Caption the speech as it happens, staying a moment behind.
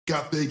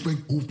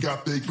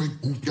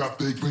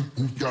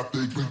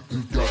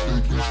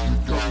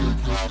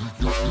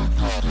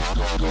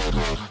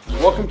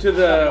Welcome to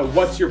the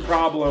What's Your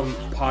Problem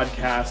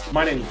podcast.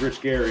 My name is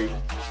Rich Gary.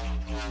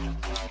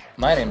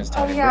 My name is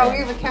Tony. Oh yeah, Brand.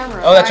 we have a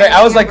camera. Oh, that's right.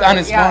 I was like on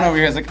his phone over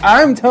here. I was like,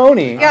 I'm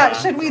Tony. Yeah,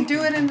 should we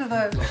do it into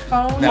the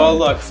phone? No. Well,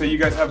 look, so you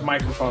guys have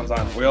microphones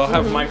on. We all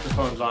have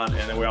microphones on,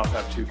 and then we also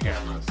have two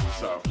cameras.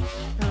 So,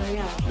 Oh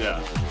yeah.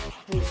 yeah.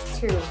 There's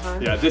two, huh?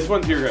 Yeah, this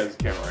one's your guys'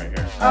 camera right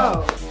here.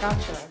 Oh,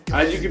 gotcha.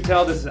 As you can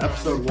tell, this is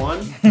episode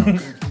 1.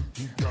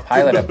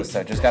 Pilot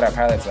episode. Just got our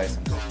pilot's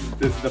license.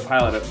 This is the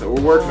pilot episode.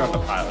 We're working on the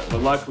pilot, but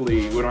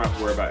luckily we don't have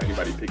to worry about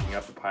anybody picking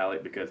up the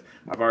pilot because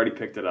I've already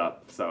picked it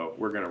up, so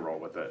we're going to roll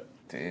with it.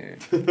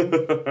 Dude.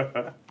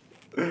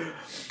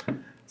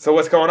 So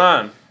what's going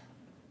on?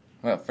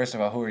 Well, first of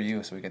all, who are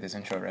you so we get this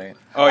intro right?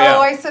 Oh, yeah. Oh,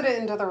 I set it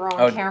into the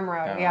wrong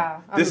camera. no. Yeah.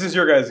 This is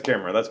your guys'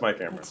 camera. That's my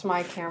camera. It's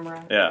my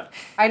camera. Yeah.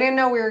 I didn't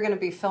know we were going to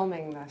be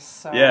filming this.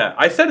 So Yeah,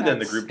 I said it in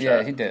the group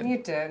chat. Yeah, he did.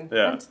 You did.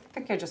 Yeah. I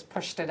think I just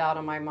pushed it out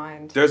of my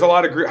mind. There's a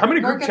lot of group. How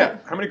many We're group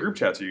gonna- How many group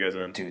chats are you guys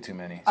in? Too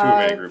many. Too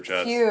many group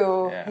chats.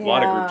 Few. Yeah. A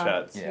lot of group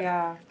chats.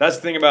 Yeah. That's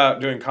the thing about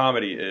doing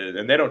comedy is,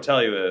 and they don't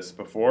tell you this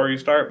before you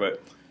start,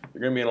 but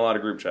you're gonna be in a lot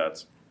of group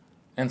chats.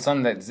 And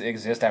some that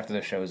exist after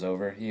the show's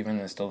over, even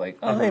is still like,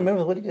 oh, hey,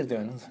 remember, what are you guys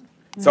doing?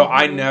 So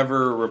I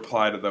never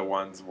reply to the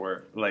ones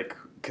where, like,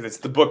 because it's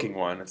the booking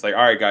one. It's like,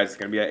 all right, guys, it's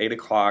gonna be at 8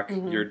 o'clock.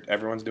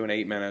 Everyone's doing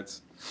 8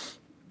 minutes.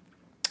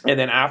 And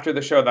then after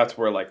the show, that's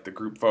where like the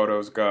group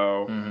photos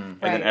go,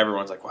 and then Right.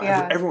 everyone's like, "Wow,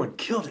 Yeah. everyone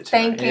killed it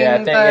tonight."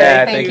 Thanking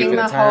thank you for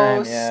the the time.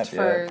 host Yep,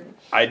 for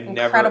I'd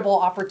incredible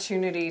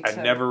opportunity to.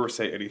 I'd never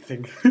say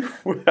anything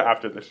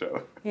after the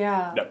show.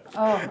 Yeah. No.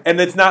 Oh. And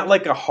it's not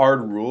like a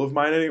hard rule of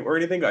mine or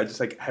anything. I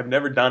just like have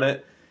never done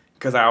it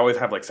because I always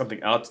have like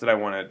something else that I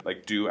want to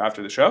like do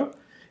after the show.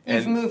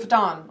 You've And moved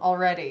on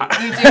already.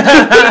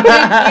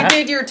 You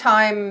did your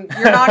time.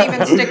 You're not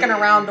even sticking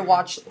around to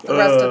watch the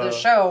rest of the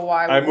show.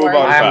 Why? I move why on are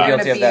you fast. I'm gonna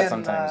guilty of be that in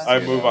sometimes. I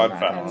move on Not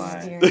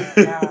fast. gonna lie.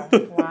 Yeah.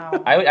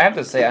 Wow. I have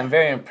to say, I'm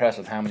very impressed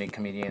with how many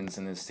comedians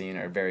in this scene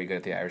are very good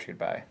at the Irish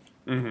goodbye.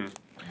 Mm-hmm.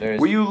 There's,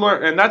 Well, you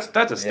learn, and that's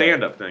a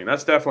stand-up thing.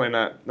 That's definitely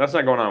not. That's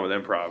not going on with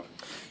improv.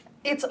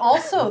 It's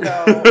also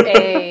though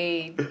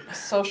a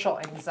social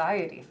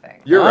anxiety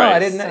thing. You're right. I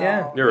didn't know. So,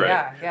 Yeah. You're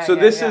right. Yeah, So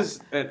yeah, this yeah. is,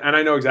 and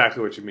I know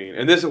exactly what you mean.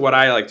 And this is what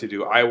I like to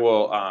do. I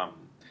will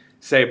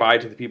say bye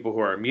to the people who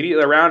are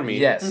immediately around me.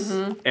 Yes.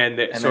 And so then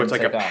it's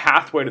like a take off.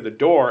 pathway to the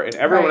door, and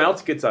everyone Right.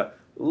 else gets a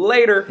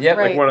later, Yep.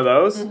 like Right. one of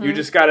those. You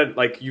just gotta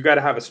you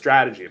gotta have a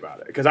strategy about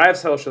it because I have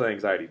social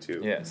anxiety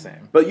too. Yeah,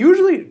 same. But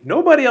usually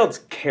nobody else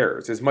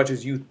cares as much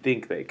as you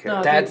think they care.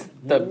 No. That's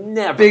the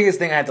Never. biggest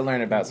thing I had to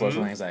learn about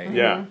social anxiety.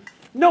 Yeah.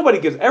 Nobody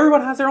gives.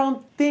 Everyone has their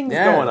own things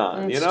Yeah. going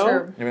on. It's you know.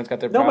 true. Everyone's got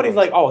their Nobody's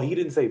problems. like, oh, he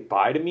didn't say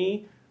bye to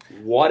me.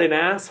 What an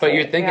asshole. But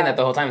you're thinking Yeah. that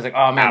the whole time. It's like,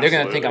 oh man, they're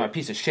gonna think Absolutely. I'm a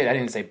piece of shit. I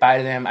didn't say bye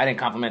to them. I didn't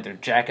compliment their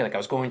jacket like I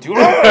was going to.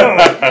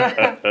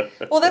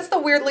 Well, that's the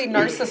weirdly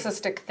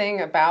narcissistic thing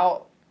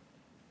about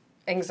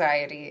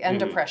anxiety and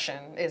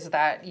depression is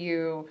that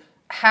you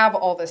have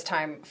all this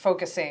time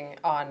focusing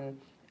on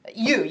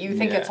you. You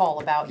think Yeah. it's all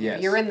about you.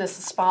 Yes. You're in this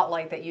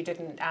spotlight that you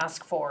didn't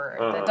ask for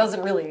that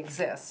doesn't really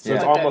exist. So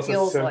it's but that almost a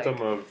feels symptom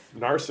like, of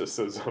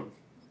narcissism.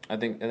 I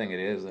think it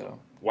is though.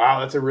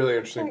 Wow, that's a really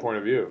interesting point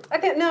of view. I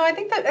think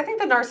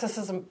the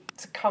narcissism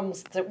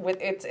comes with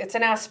it's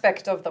an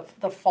aspect of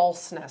the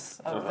falseness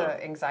of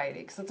the anxiety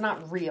because it's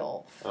not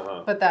real.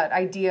 But that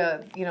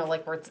idea,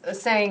 like we're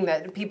saying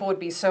that people would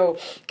be so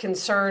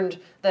concerned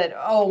that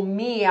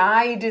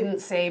I didn't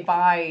say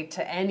bye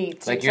to any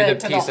Like you're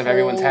the piece of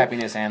everyone's whole-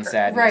 happiness and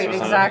sadness. Right, or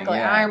something. exactly.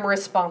 Yeah. I'm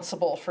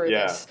responsible for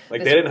Yeah. this. Like,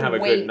 this they didn't have a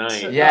good weight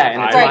night. of- Yeah,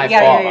 and it's right, my yeah,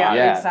 fault. Yeah,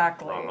 Yeah.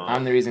 exactly.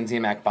 I'm the reason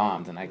T-Mac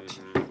bombed, and I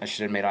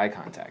should have made eye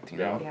contact. You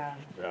know. Yeah.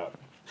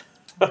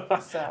 Yeah.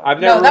 So I've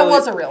never that really-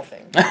 was a real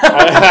thing.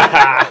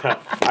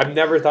 I've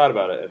never thought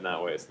about it in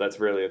that way, so that's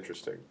really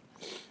interesting.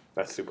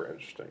 That's super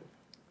interesting.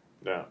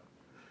 Yeah.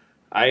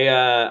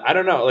 I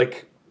don't know,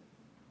 like,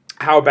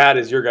 how bad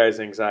is your guys'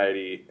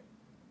 anxiety,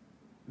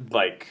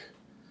 like,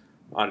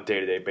 on a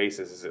day-to-day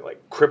basis? Is it,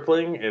 like,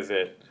 crippling? Is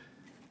it,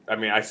 I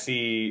mean, I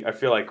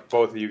feel like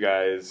both of you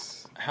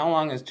guys, How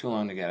long is too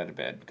long to get out of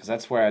bed? Because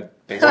that's where I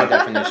base my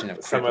definition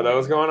of some of crippling.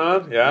 those going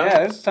on? Yeah? Yeah,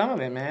 there's some of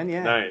it, man.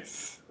 Yeah.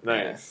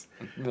 Nice.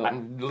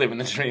 I'm living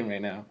the dream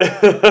right now.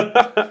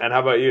 And how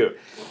about you?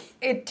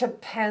 It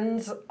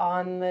depends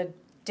on the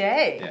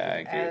day. Yeah, I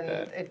agree and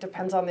with that. it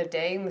depends on the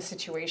day and the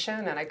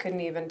situation, and I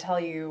couldn't even tell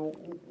you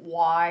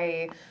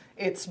why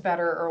it's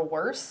better or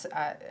worse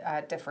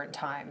at different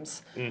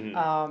times.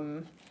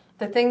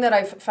 The thing that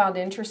I've found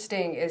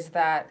interesting is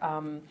that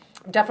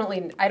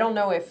definitely, I don't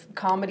know if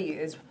comedy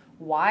is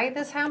why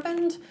this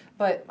happened,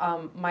 but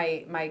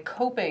my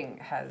coping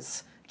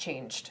has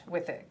changed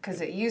with it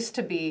because it used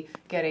to be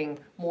getting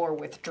more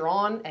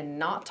withdrawn and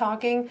not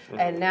talking,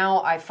 and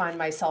now I find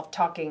myself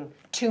talking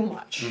too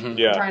much.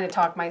 Yeah. Trying to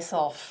talk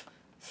myself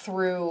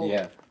through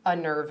Yeah. a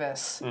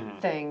nervous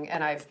thing,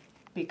 and I've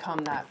become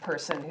that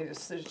person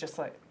who's just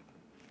like,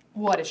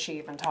 what is she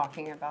even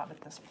talking about at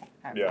this point?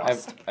 I've Yeah.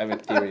 lost. I have a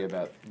theory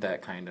about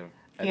that kind of.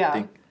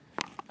 Yeah.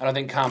 I don't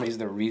think comedy is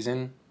the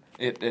reason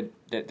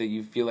that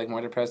you feel like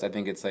more depressed. I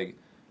think it's like,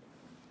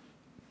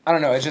 I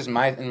don't know. It's just in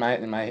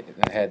my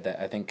head that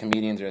I think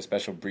comedians are a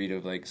special breed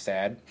of like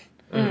sad,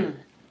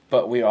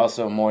 but we're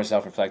also more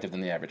self-reflective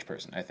than the average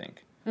person. I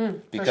think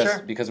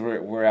because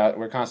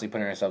we're constantly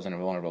putting ourselves in a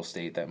vulnerable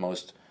state that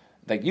most.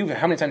 Like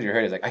how many times you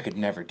heard it? Like I could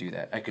never do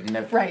that. I could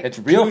never. Right. It's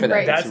real for them.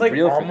 Right. That's It's like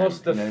real for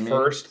almost them, the you know what I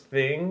mean? first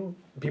thing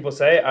people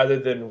say, other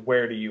than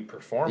where do you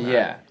perform at?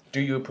 Yeah. Do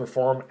you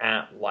perform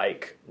at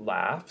like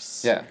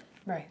laughs? Yeah.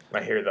 Right.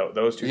 I hear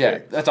those two Yeah.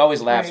 things. That's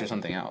always laughs Right. or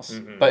something else.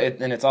 Mm-hmm. But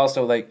it's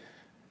also like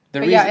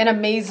But yeah, in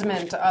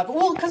amazement of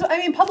because I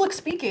mean, public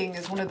speaking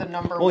is one of the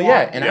number one. Well,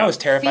 yeah, and I was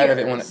terrified of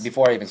it fears.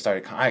 before I even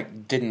started.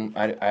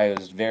 I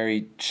was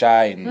very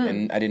shy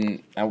and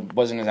I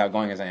wasn't as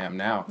outgoing as I am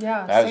now.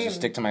 Yeah, I was same. just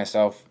stick to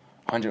myself.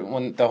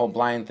 When the whole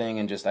blind thing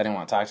and just I didn't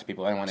want to talk to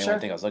people. I didn't want anyone Sure. to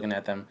think I was looking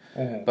at them.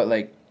 But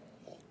like,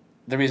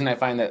 the reason I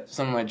find that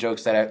some of my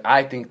jokes that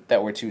I think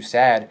that were too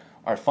sad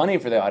are funny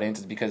for the audience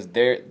is because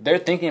they're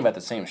thinking about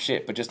the same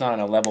shit, but just not on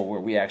a level where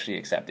we actually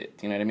accept it.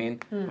 Do you know what I mean?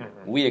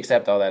 We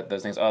accept all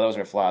those things. Oh, those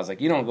are flaws. Like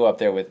you don't go up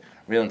there with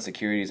real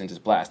insecurities and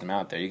just blast them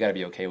out there. You got to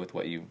be okay with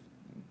what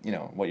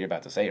what you're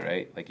about to say,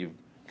 right? Like you've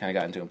kind of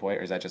gotten to a point,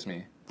 or is that just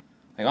me?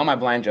 Like all my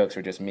blind jokes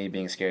are just me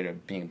being scared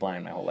of being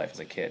blind my whole life as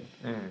a kid.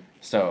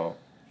 So,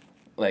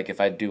 like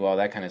if I do all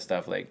that kind of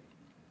stuff, like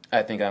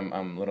I think I'm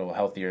a little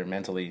healthier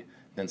mentally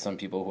than some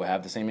people who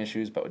have the same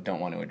issues but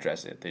don't want to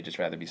address it. They just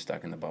rather be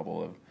stuck in the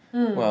bubble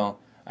of, well,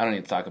 I don't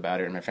need to talk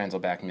about it, and my friends will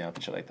back me up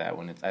and shit like that.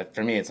 When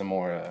for me, it's a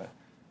more,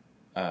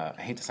 I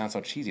hate to sound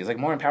so cheesy, it's like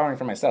more empowering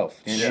for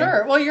myself. You know?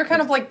 Sure. Well, you're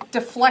kind of like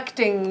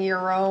deflecting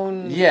your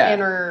own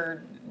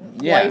inner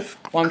life.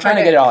 Well, I'm trying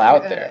to get it all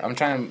out there. I'm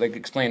trying to like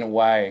explain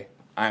why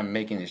I'm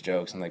making these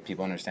jokes and like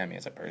people understand me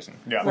as a person.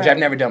 Yeah. Which Right. I've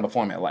never done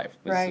before in my life.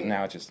 Right.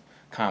 Now it's just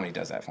comedy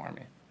does that for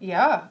me.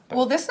 Yeah.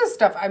 Well, this is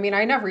stuff. I mean,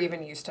 I never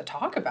even used to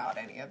talk about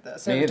any of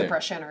this. Me either.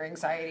 Depression or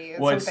anxiety. It's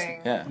Well,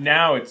 something. Yeah.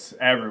 Now it's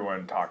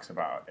everyone talks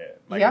about it.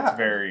 Like Yeah. it's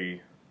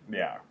very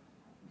Now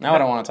I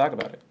don't want to talk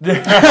about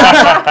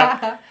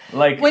it.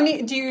 like When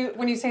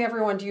you say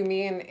everyone, do you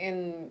mean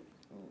in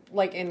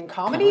comedy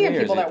Comedy, and or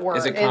people is it- that work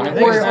is it in,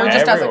 comedy? or I think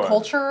just as a everyone.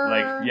 culture?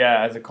 Like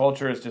yeah, as a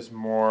culture, it's just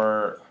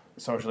more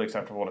socially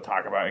acceptable to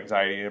talk about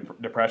anxiety and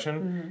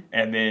depression,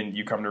 and then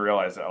you come to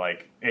realize that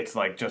like it's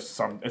like just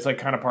it's like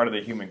kind of part of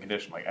the human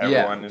condition. Like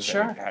everyone is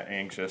Sure.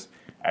 anxious,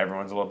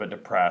 everyone's a little bit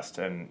depressed,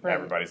 and Right.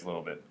 everybody's a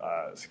little bit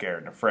scared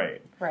and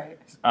afraid. Right.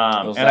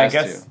 Those And I last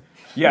guess, two.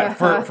 yeah,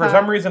 for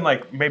some reason,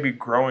 like maybe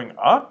growing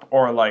up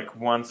or like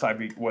once I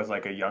was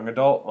like a young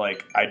adult,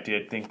 like I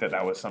did think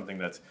that was something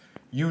that's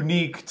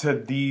unique to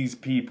these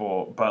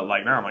people. But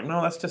like now I'm like,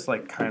 no, that's just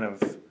like kind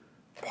of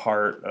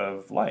part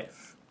of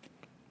life.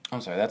 I'm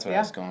sorry, that's what I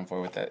was going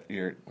for with that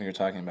you're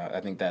talking about. I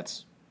think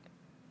that's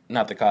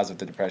not the cause of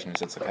the depression.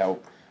 It's like how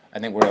I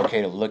think we're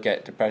okay to look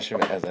at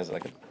depression as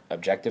like an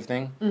objective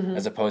thing,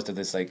 as opposed to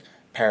this like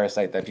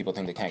parasite that people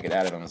think they can't get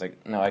out of them. It's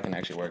like, no, I can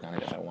actually work on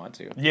it if I want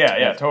to.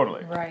 Yeah,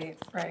 totally. Right.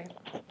 Right.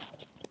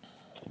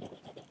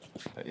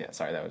 But yeah,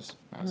 sorry, that was it.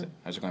 I was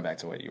just going back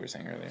to what you were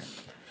saying earlier.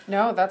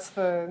 No, that's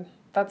the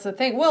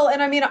thing. Well,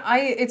 and I mean,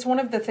 it's one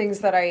of the things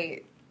that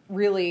I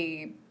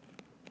really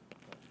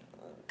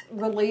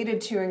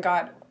related to and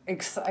got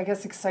I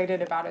guess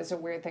excited about is a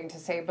weird thing to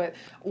say, but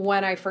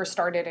when I first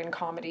started in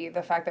comedy,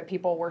 the fact that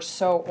people were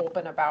so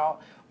open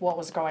about what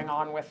was going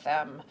on with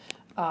them,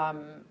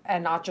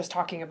 and not just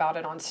talking about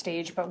it on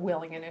stage, but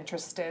willing and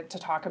interested to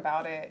talk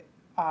about it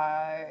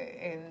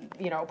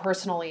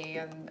personally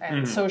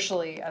and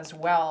socially as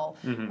well,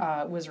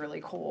 was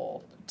really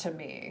cool to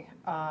me.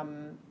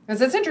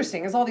 Because it's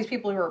interesting, is all these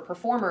people who are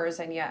performers,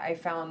 and yet I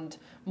found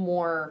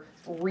more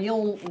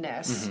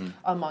realness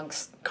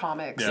amongst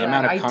comics The than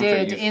amount of I comfort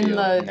did you in feel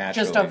the naturally.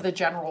 just of the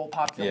general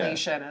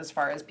population, as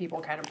far as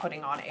people kind of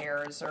putting on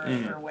airs or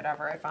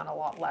whatever. I found a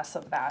lot less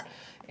of that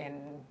in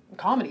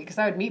comedy, because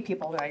I would meet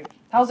people like,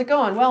 how's it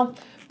going? Well,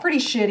 pretty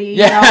shitty.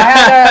 Yeah.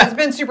 You know, I've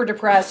been super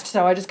depressed,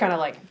 so I just kind of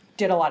like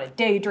did a lot of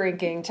day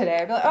drinking today.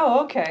 I'd be like,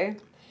 oh, okay.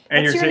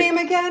 And What's you're your sa- name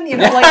again? You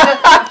know,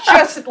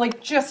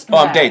 like just. Oh,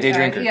 I'm that. day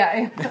drinker.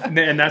 Yeah.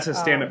 And that's a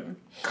stand-up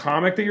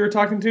comic that you were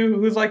talking to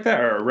who's like that,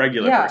 or a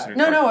regular person?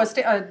 Yeah. who's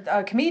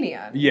A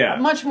comedian. Yeah.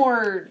 Much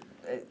more,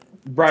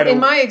 right in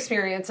my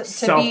experience, to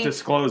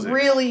self-disclosing. be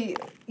really.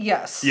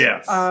 Yes.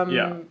 Yes.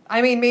 Yeah.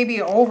 I mean,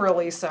 maybe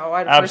overly so.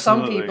 For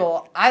some Absolutely.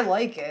 people, I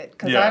like it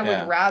because Yeah. I would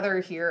Yeah. rather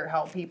hear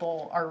how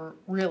people are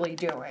really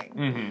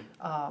doing.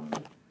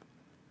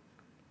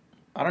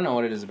 I don't know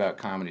what it is about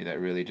comedy that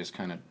really just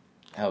kind of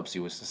helps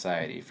you with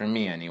society. For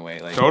me, anyway.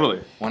 Like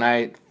Totally. When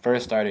I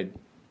first started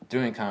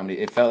doing comedy,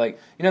 it felt like,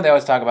 they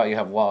always talk about you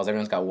have walls.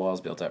 Everyone's got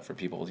walls built up for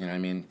people. You know what I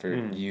mean? For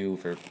you,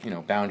 for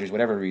boundaries,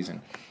 whatever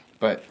reason.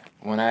 But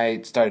when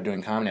I started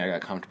doing comedy, I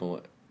got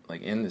comfortable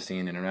like in the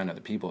scene and around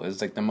other people. It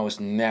was like the most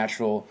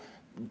natural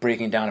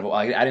breaking down of it.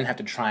 I didn't have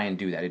to try and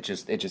do that. It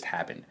just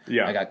happened.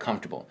 Yeah. I got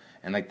comfortable,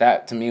 and like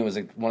that to me was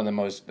like one of the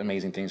most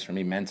amazing things for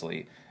me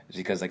mentally, is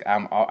because like I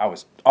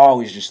was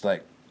always just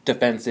like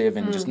defensive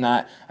and just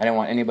not. I didn't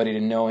want anybody to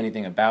know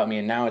anything about me.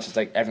 And now it's just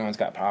like everyone's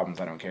got problems.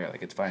 I don't care.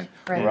 Like it's fine.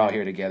 Right. We're all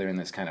here together in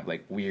this kind of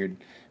like weird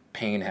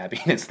pain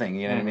happiness thing.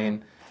 You know what I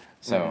mean?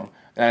 So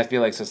and I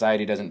feel like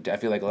society doesn't. I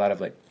feel like a lot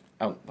of like.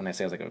 Oh, when I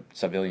say I was like a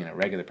civilian, a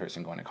regular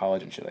person going to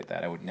college and shit like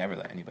that, I would never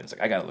let anybody. It's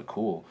like I gotta look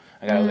cool.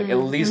 I gotta look at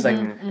least like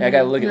I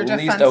gotta look Your at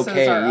least defenses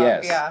okay. are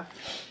up, Yes. yeah.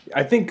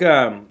 I think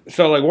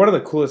so. Like one of the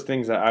coolest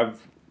things that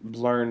I've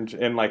learned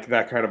in like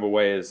that kind of a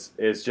way is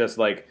just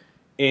like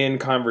in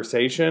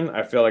conversation.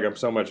 I feel like I'm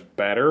so much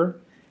better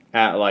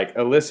at like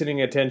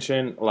eliciting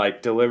attention,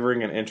 like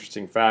delivering an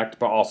interesting fact,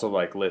 but also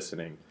like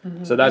listening.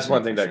 So that's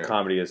one thing that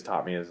comedy has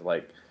taught me is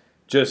like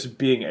just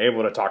being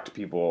able to talk to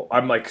people.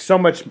 I'm like so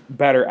much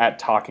better at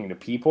talking to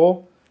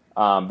people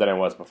than I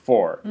was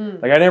before.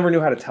 Like I never knew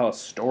how to tell a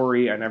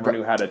story. I never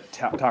knew how to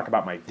talk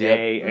about my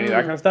day, any of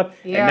that kind of stuff.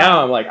 Yeah. And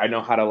now I'm like, I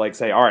know how to like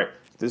say, all right,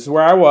 this is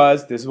where I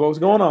was, this is what was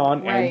going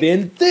on, Right. and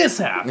then this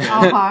happened.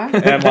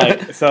 And I'm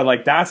like, so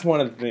like that's one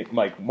of the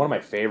like one of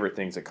my favorite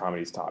things that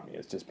comedy's taught me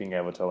is just being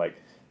able to like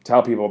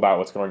tell people about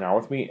what's going on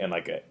with me in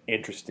like an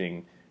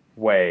interesting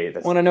way.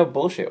 That's Want to know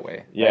bullshit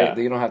way? Yeah. Right?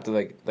 You don't have to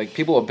like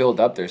people will build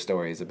up their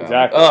stories about.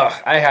 Exactly.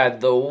 Ugh, I had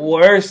the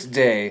worst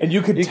day. and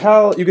you could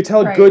tell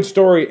a Right. good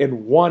story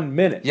in 1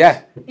 minute.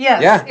 Yeah.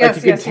 Yes, Yeah. Like yes,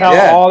 you can yes, tell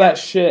yes. Yeah. all that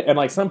shit, and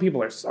like some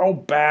people are so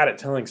bad at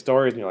telling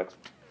stories, and you're like,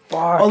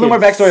 fuck. A little more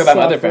backstory about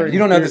my other friend. You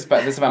don't know this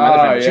about my other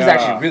friend. She's yeah.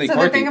 actually really So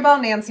quirky. the thing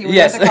about Nancy, we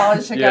Yes. went to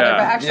college together, Yeah. but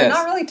actually Yes.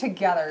 not really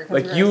together.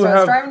 Like, Like you so I was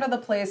have- driving to the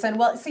place, and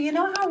well, so you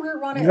know how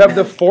Route 1 is. You have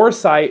the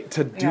foresight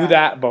to do Yeah.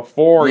 that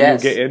before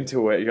Yes. you get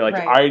into it. You're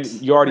like, Right.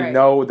 you already Right.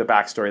 know the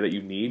backstory that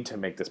you need to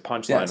make this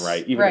punchline Yes.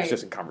 right, even if Right. it's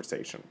just in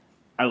conversation.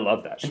 I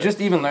love that shit. And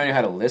just even learning how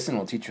to listen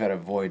will teach you how to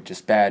avoid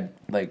just bad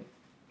like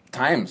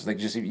times. Like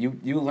just you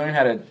learn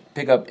how to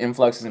pick up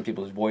influxes in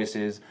people's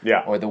voices,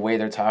 Yeah. or the way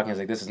they're talking. It's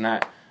like this is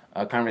not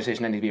a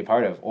conversation I need to be a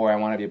part of, or I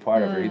want to be a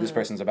part of, or this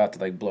person's about to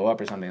like blow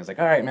up or something. It's like,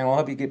 all right, man, we'll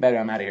help you get better.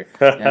 I'm out of here.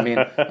 You know what I mean?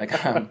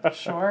 Like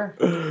Sure.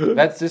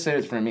 that's just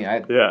it for me.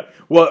 Yeah.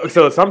 Well,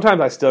 so sometimes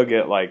I still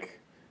get like,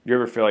 you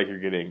ever feel like you're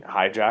getting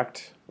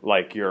hijacked?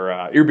 Like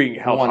you're being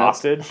held One up.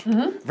 hostage?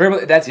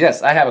 Verbally, that's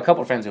yes. I have a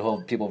couple friends who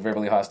hold people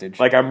verbally hostage.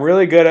 Like I'm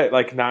really good at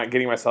like not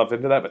getting myself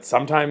into that, but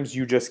sometimes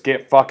you just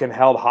get fucking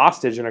held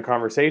hostage in a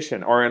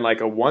conversation or in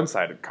like a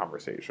one-sided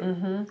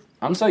conversation.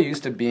 I'm so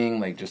used to being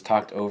like just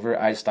talked over.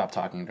 I stopped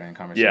talking during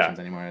conversations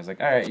anymore. I was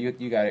like, all right, you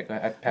got it. Go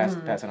ahead. Pass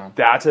it on.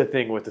 That's a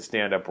thing with the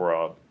stand-up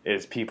world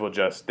is people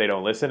just they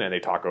don't listen and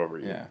they talk over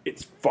you. Yeah.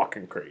 It's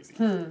fucking crazy.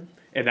 And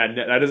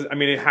that is, I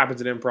mean, it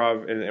happens in the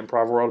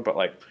improv world, but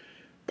like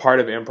part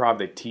of improv,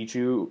 they teach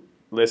you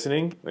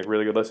listening, like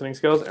really good listening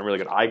skills and really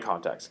good eye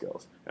contact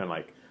skills. And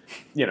like,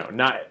 you know,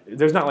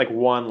 there's not like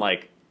one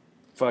like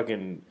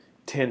fucking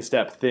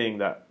 10-step thing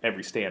that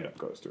every stand-up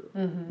goes through.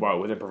 Well,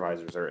 with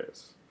improvisers there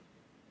is.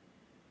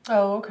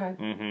 Oh, okay.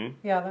 Mm-hmm.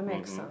 Yeah, that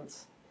makes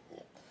sense.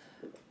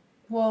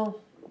 Well,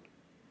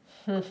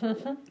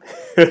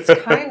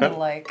 it's kind of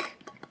like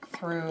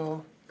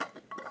through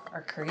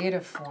our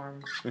creative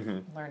form,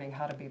 learning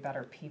how to be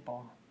better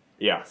people.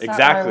 Yeah, Is that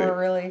exactly. why we're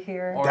really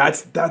here?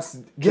 That's that's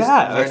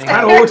learning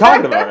kind of what we're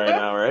talking about right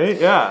now, right?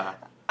 Yeah.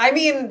 I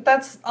mean,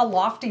 that's a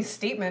lofty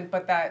statement,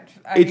 but that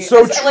It's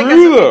so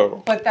true,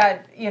 though. But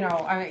that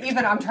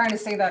even I'm trying to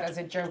say that as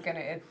a joke, and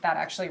that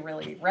actually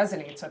really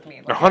resonates with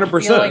me. Like, 100%,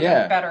 I feel like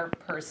yeah. a better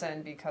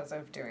person because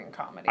of doing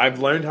comedy. I've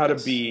learned how to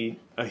be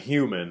a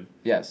human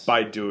Yes.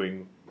 by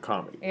doing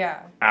comedy.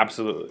 Yeah,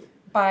 Absolutely.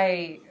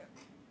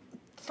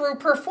 through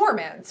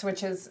performance,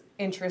 which is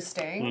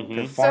interesting.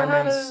 Performance, So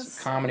how does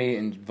comedy,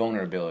 and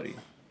vulnerability.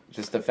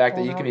 Just the fact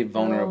that you can be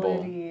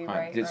vulnerable. vulnerability,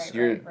 on-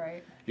 right,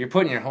 right. You're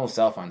putting your whole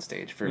self on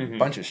stage for a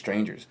bunch of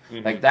strangers.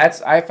 Like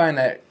I find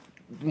that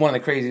one of the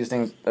craziest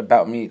things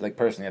about me, like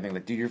personally, I think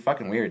like, dude, you're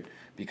fucking weird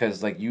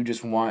because like you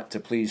just want to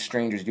please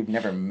strangers you've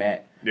never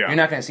met. Yeah. You're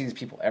not going to see these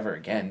people ever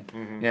again. You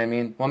know what I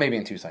mean? Well, maybe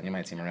in Tucson you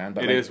might see them around,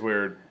 but It like, is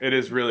weird. It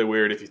is really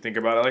weird if you think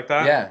about it like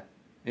that. yeah,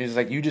 it's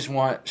like you just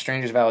want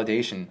strangers'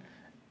 validation,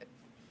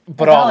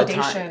 but all the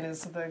validation time.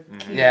 is the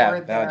key Yeah,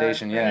 word there.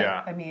 validation, yeah.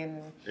 Yeah. I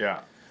mean, Yeah.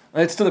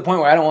 It's to the point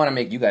where I don't want to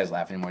make you guys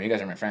laugh anymore. You guys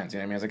are my friends. You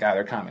know what I mean? It's like,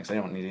 they're comics. I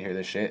don't need to hear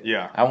this shit.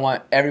 Yeah. I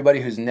want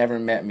everybody who's never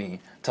met me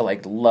to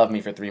like love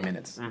me for 3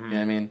 minutes. You know what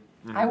I mean?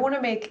 I want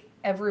to make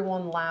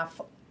everyone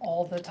laugh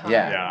all the time.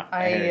 Yeah. Yeah.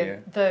 I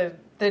hear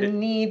The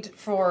need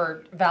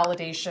for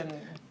validation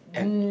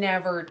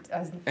never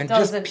And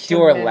doesn't just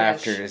pure diminish.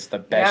 laughter is the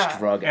best Yeah.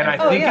 drug And I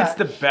ever. think yeah. it's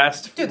the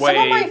best Dude, way.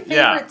 some of my favorite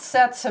yeah.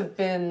 sets have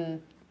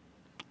been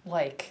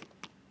like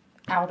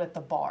out at the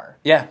bar.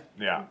 Yeah.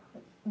 Yeah.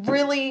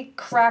 Really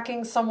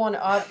cracking someone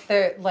up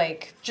that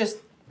like just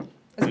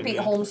as Pete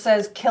Holmes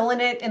says, killing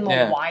it in the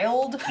Yeah.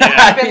 wild.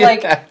 It's been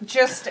like Yeah.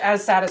 just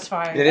as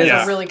satisfying It as is.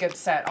 a really good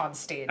set on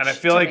stage. And I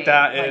feel to like me.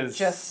 that like is-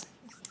 just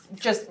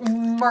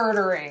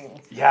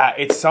murdering Yeah.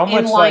 It's so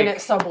much in line like.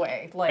 at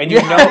Subway. Like And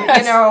you know,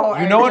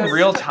 you you know in just-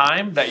 real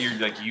time that you're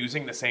like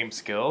using the same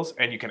skills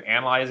and you can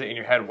analyze it in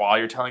your head while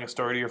you're telling a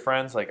story to your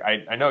friends. Like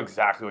I know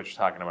exactly what you're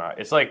talking about.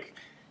 It's like,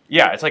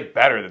 yeah, it's like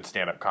better than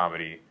stand-up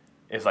comedy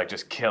is like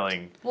just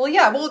killing. Well,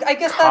 yeah. Well, I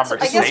guess when that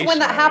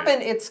Conversation,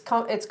 happened, it's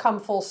come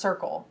full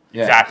circle,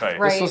 Yeah. Exactly.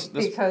 right?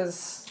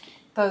 Because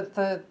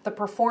the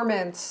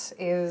performance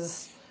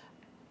is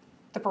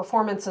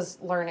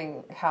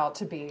learning how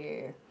to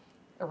be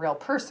a real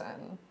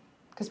person.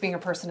 Because being a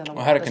person in the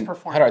world is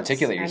performance. How to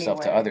articulate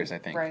yourself to anyway, others, I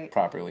think,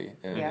 properly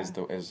is.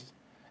 Uh-huh.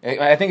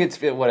 I think it's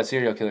what a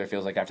serial killer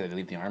feels like after they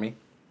leave the army.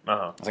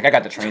 It's like, I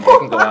got the training. I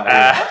can go out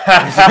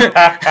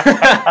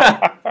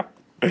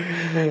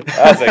here.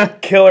 That's a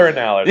killer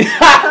analogy.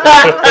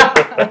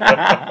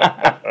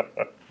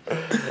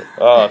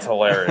 Oh, it's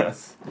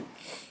hilarious.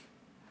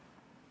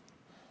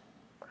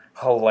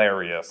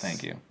 Hilarious.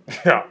 Thank you.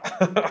 Yeah.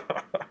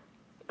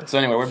 So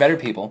anyway, we're better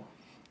people.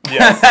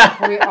 Yes.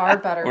 We are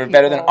better. We're people.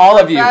 better than all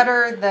of you. We're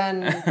better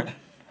than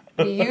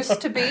we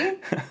used to be.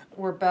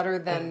 We're better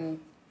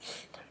than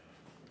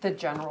the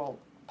general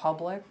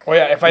public. Well,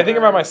 yeah. If I think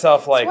about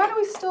myself, like, so why do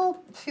we still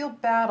feel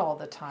bad all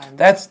the time?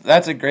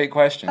 That's a great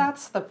question.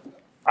 That's the.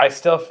 I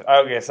still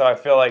okay. So I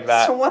feel like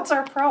that. So what's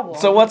our problem?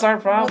 What's our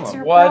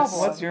problem?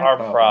 What's your our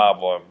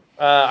problem?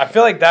 I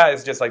feel like that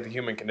is just like the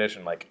human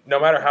condition. Like, no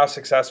matter how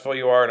successful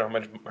you are, no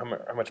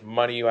how much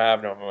money you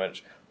have, no how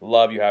much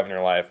love you have in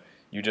your life,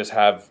 you just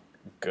have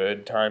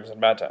good times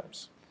and bad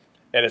times.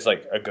 And it's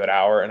like a good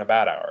hour and a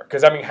bad hour.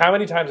 Because, I mean, how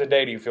many times a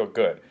day do you feel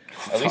good?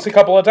 At least a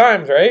couple of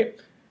times, right?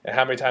 And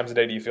how many times a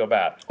day do you feel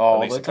bad?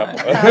 All At least the a time.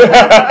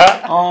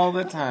 couple. All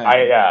the time.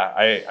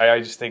 I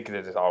just think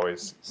that there's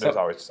always.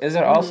 Is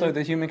it also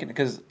the human?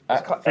 Because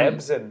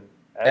ebbs and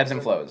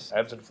flows.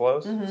 Ebbs and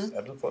flows. Mm-hmm.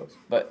 Ebbs and flows.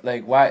 But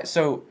like, why?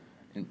 So,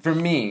 for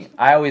me,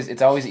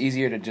 it's always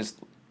easier to just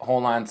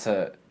hold on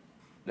to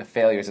the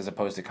failures as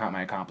opposed to count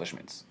my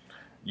accomplishments.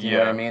 Do you know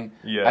what I mean?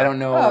 Yeah. I don't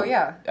know. Oh,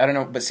 yeah. I don't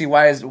know. But see,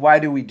 why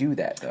do we do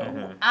that though?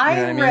 Mm-hmm.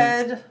 I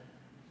read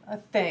a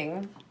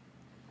thing,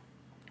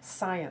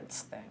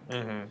 science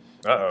thing,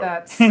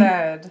 that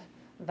said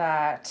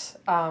that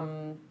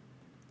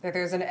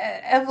there's an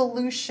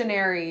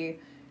evolutionary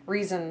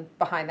reason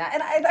behind that.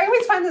 And I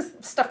always find this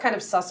stuff kind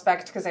of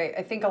suspect because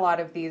I think a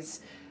lot of these,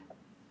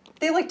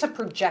 they like to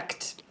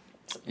project.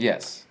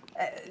 Yes.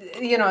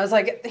 It's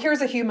like,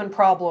 here's a human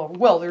problem.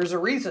 Well, there's a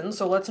reason,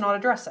 so let's not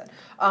address it.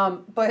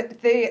 But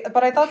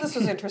I thought this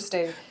was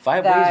interesting.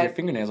 5 ways your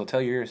fingernails will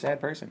tell you're a sad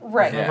person.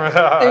 Right.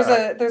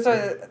 Yeah. There's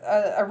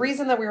a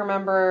reason that we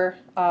remember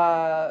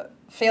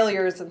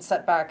failures and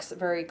setbacks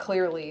very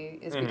clearly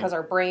is because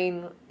our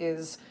brain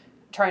is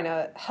trying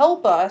to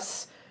help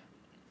us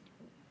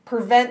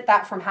prevent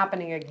that from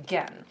happening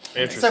again.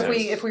 So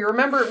if we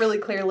remember it really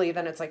clearly,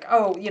 then it's like,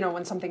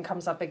 when something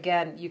comes up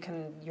again, you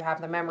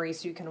have the memory,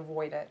 so you can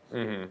avoid it.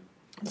 Mm-hmm.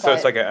 So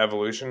it's like an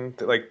evolution,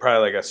 like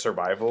probably like a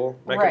survival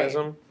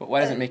mechanism. Right. But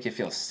why does it make you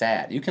feel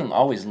sad? You can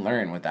always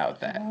learn without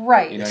that.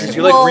 Right. You know Because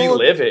you like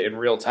relive it in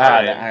real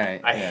time.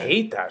 I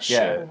hate that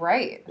shit.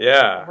 Right.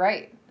 Yeah.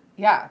 Right.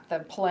 Yeah, the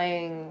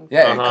playing.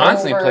 Yeah, it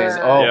constantly plays.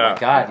 Oh my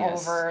god,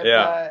 yes.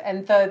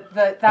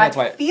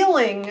 That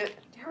feeling. Do you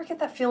ever get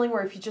that feeling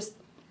where if you just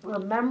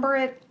remember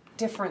it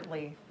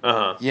differently,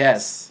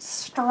 yes,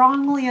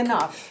 strongly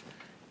enough,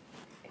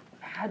 it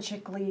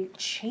magically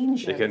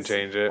changes. You can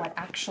change it. What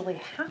actually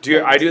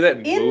happened? I do that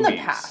in movies. The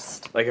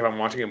past. Like if I'm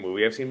watching a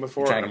movie I've seen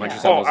before, and I'm like,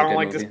 I don't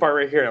like this part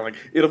right here. And I'm like,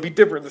 it'll be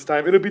different this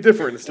time. It'll be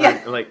different this time.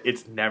 And like,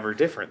 it's never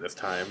different this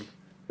time.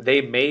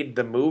 They made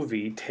the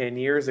movie 10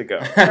 years ago.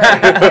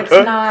 Right. It's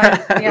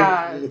not.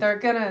 Yeah, they're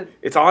gonna.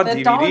 It's on the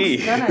DVD.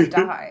 Dog's gonna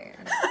die.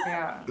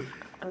 Yeah.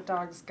 The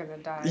dog's gonna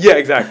die. Yeah,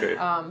 exactly.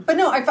 But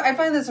no, I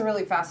find this a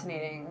really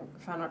fascinating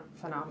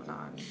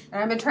phenomenon,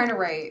 and I've been trying to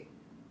write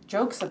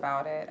jokes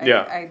about it.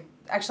 I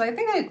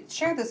think I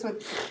shared this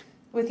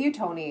with you,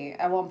 Tony,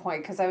 at one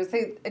point because I was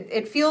thinking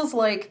it feels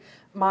like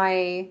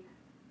my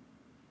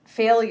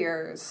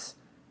failures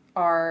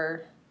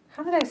are.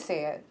 How did I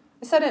say it?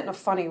 I said it in a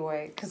funny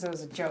way because it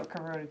was a joke.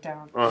 I wrote it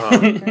down.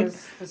 It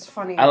was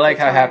funny. I like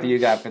how happy you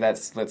got for that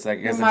split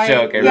second. It's a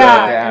joke. It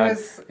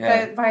was.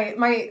 Yeah.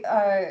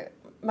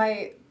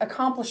 My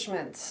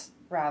accomplishments,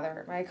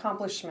 rather. My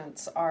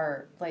accomplishments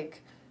are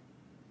like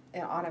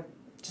on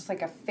just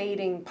like a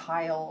fading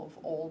pile of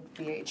old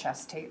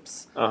VHS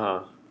tapes.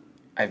 I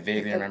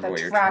vaguely remember what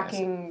you're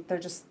tracking.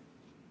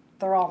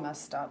 They're all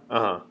messed up.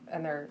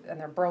 And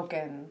they're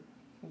broken.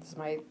 This is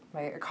my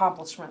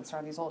accomplishments are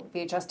on these old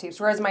VHS tapes,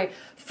 whereas my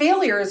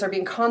failures are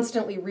being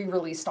constantly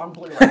re-released on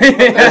Blu-ray.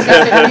 There's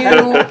just a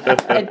new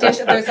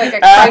edition. There's like a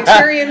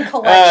Criterion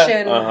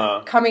collection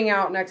coming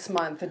out next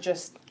month.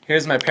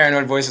 Here's my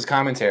Paranoid Voices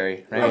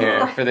commentary right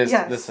here for this.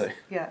 Yes.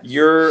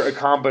 Your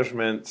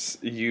accomplishments,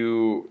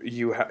 your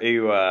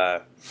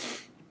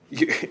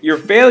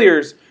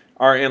failures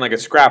are in like a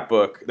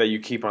scrapbook that you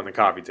keep on the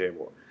coffee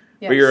table,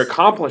 but your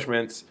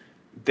accomplishments.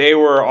 They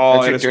were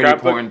all in a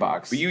scrapbook porn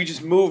box. But you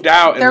just moved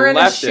out and They're in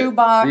left a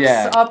shoebox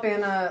up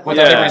in a... With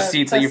the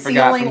receipts that you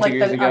forgot from 2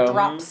 years ago. A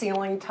drop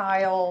ceiling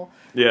tile.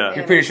 Yeah.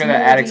 You're pretty sure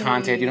that attic's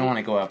haunted. You don't want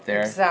to go up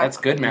there. Exactly. That's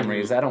good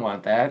memories. I don't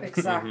want that.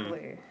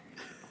 Exactly.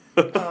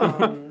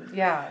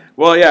 Yeah.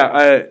 Well,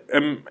 yeah.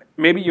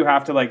 Maybe you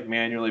have to like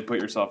manually put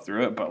yourself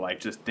through it, but like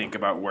just think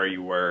about where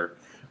you were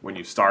when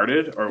you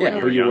started, or Yeah, when you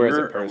who were you were as a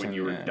younger, or when person,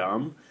 you were yeah.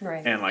 dumb,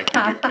 Right. and like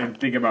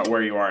think about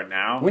where you are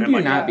now. When and, do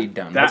you like, not be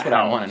dumb? that That's what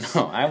I want helps. to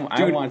know. I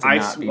Dude, want to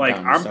not be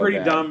dumb. I'm so pretty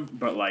bad. dumb,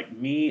 but like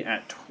me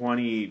at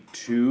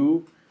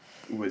 22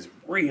 was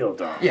real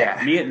dumb. Yeah.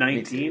 Me at Me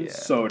 19, too, yeah.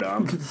 so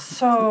dumb.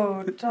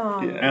 So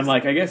dumb. Yeah. And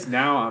like I guess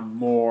now I'm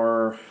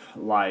more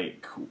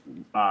like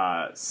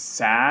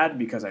sad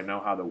because I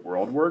know how the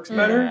world works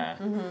better. Yeah.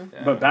 Mm-hmm.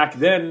 Yeah. But back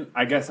then,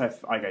 I guess I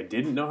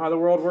didn't know how the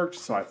world worked,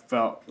 so I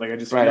felt like I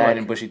just feel bright-eyed like,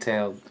 and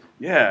bushy-tailed.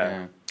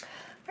 yeah.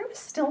 I was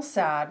still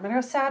sad, but I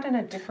was sad in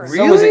a different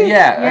So was it? Really?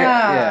 Yeah.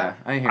 Yeah.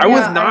 I hear I you.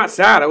 was Yeah, not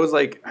sad. I was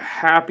like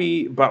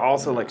happy, but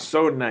also like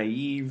so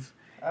naive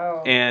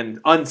Oh. and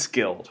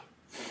unskilled.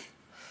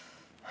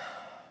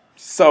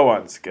 So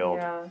unskilled.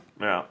 Yeah.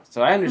 Yeah.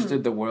 So I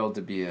understood the world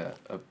to be a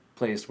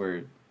place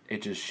where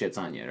it just shits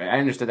on you, right? I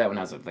understood that when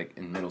I was like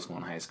in middle school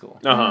and high school,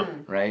 Uh huh.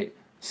 right?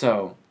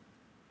 So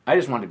I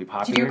just wanted to be Did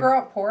popular. you grow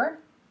up poor?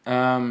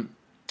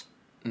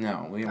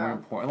 No, we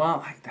weren't poor. Well,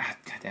 like that.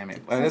 God damn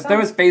it. So There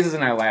was phases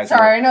in our lives.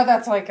 Sorry, I where- know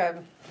that's like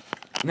a.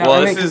 No, Well, I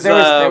mean, this 'cause is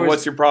there was-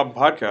 What's Your Problem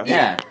podcast.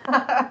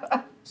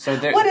 Yeah. So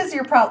there. What is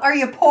your problem? Are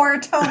you poor,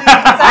 Tony?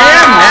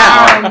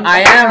 I am now. I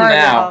am Sorry,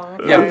 now.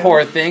 Mom. You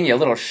poor thing, you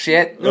little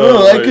shit.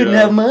 Oh, I couldn't yeah.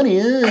 have money.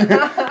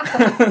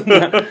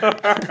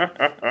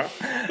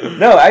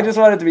 No, I just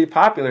wanted to be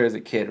popular as a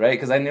kid, right?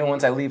 Because I knew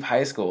once I leave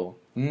high school,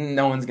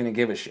 no one's gonna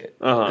give a shit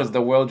Uh-huh. because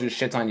the world just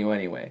shits on you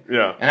anyway.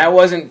 Yeah. And I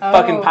wasn't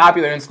fucking Oh.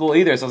 popular in school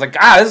either, so I was like,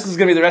 this is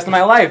gonna be the rest of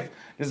my life,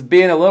 just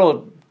being a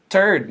little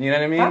turd. You know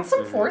what I mean? That's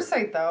some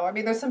foresight, though. I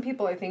mean, there's some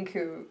people I think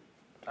who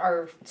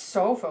are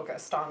so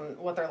focused on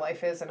what their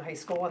life is in high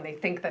school, and they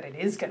think that it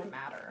is going to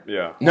matter.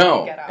 Yeah.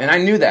 No, get out. and I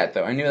knew that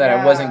though. I knew that I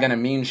Yeah. wasn't gonna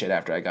mean shit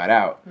after I got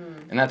out,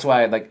 and that's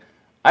why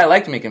I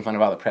liked making fun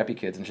of all the preppy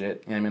kids and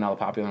shit. You know what I mean? All the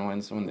popular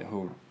ones who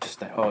were just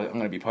like, oh, I'm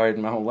gonna be partied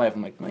my whole life.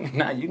 I'm like,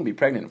 nah, you can be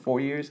pregnant in 4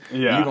 years.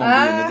 Yeah. You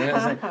gonna be in the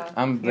it's like,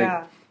 I'm like,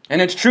 Yeah.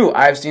 and it's true.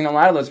 I've seen a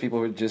lot of those people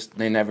who just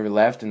they never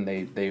left and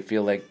they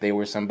feel like they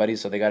were somebody,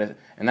 so they got to.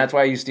 And that's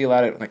why you see a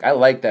lot of like I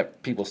like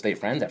that people stay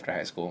friends after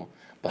high school,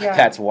 but Yeah.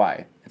 that's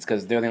why. It's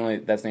because they're the only.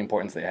 That's the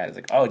importance they had. It's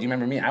like, oh, do you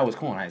remember me? I was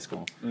cool in high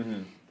school.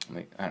 Mm-hmm. I'm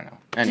like, I don't know.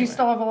 Anyway, Do you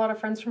still have a lot of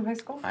friends from high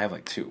school? I have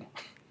like 2.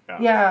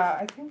 Yeah,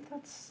 I think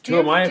that's. Two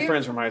of my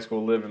friends from high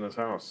school live in this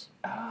house.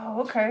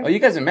 Oh, okay. Oh, you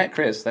guys have met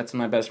Chris. That's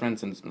my best friend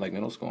since like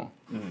middle school.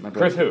 My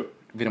Chris brother.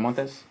 who?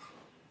 Vitamontes.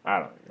 I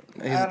don't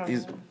know. I don't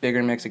He's know.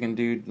 bigger Mexican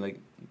dude. Like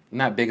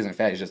not big as in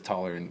fat. He's just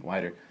taller and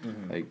wider.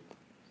 Like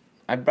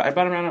I brought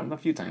him around a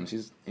few times.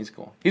 He's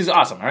cool. He's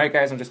awesome. All right,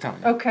 guys. I'm just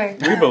telling you. Okay.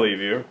 We believe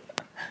you.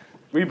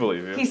 We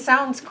believe you. He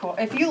sounds cool.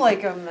 If you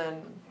like him,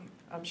 then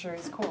I'm sure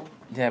he's cool.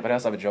 Yeah, but I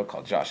also have a joke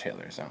called Josh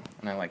Hitler, so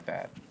and I like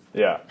that.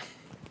 Yeah.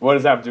 What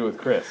does that have to do with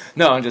Chris?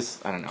 No, I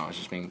don't know. I was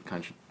just being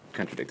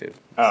contradictive.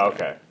 Oh,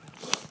 okay.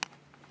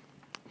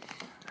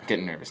 I'm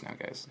getting nervous now,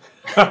 guys.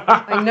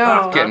 I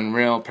know. Getting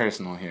real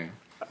personal here.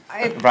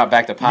 I, Brought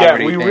back the Yeah,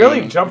 poverty we thing.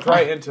 really jumped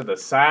right into the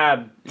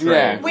sad train.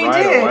 Yeah. we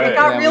right did. Away. It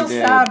got Yeah, we real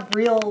did. sad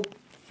real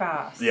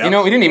fast. Yeah. You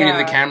know, we didn't even need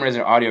Yeah. the cameras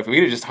or audio. We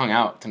could have just hung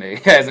out today,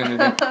 guys, and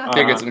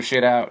figured some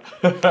shit out.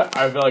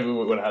 I feel like we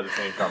would have had the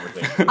same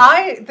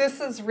conversation. This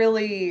is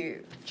really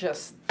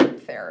just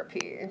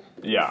therapy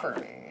Yeah. for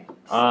me.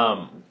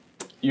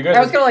 You guys.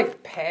 I was gonna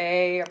like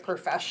pay a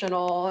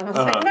professional, and I was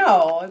like,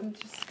 no,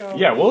 just go.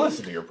 Yeah, we'll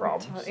listen to your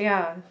problems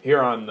Yeah.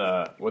 here on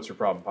the What's Your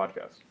Problem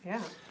podcast.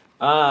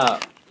 Yeah.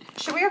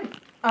 Should we have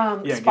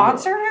give me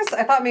sponsors?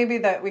 I thought maybe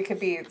that we could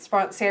be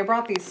see. I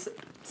brought these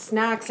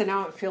snacks, and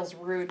now it feels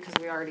rude because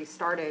we already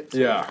started.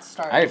 Yeah.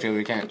 Start I feel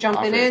we can't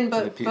jumping offer in, it to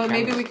but the but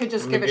maybe cameras. we could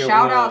just Let me give a get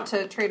shout one out out.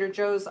 to Trader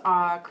Joe's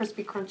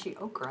crispy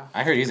crunchy okra.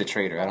 I heard he's a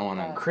traitor. I don't want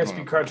to.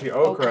 Crispy Crunchy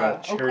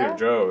Okra, Okra. Trader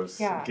Joe's.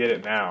 Yeah. Get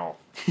it now.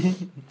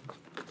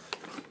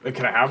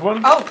 Can I have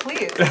one? Oh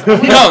please! No,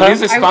 these are I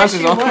wish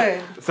sponsors you only.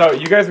 would. So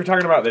you guys were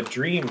talking about the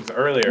dreams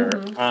earlier.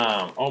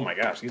 Mm-hmm. Oh my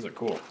gosh, these are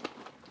cool.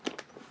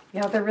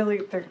 Yeah, they're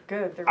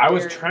good. They're I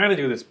was weird. trying to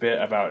do this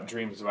bit about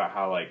dreams, about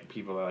how like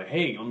people are like,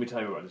 "Hey, let me tell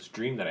you about this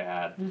dream that I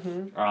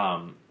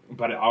had,"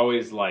 but it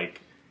always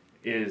like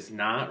is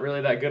not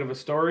really that good of a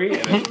story,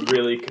 and it's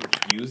really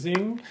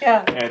confusing.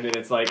 Yeah. And then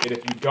it's like, and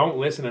if you don't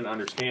listen and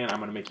understand, I'm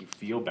gonna make you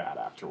feel bad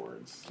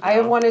afterwards. you I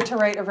know? wanted to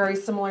write a very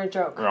similar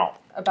joke No.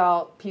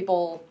 about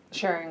people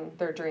sharing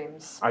their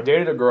dreams. I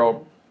dated a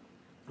girl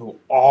who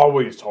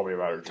always told me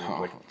about her dreams,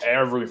 like Oh.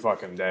 every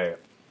fucking day.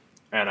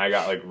 And I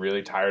got like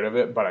really tired of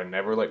it, but I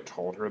never like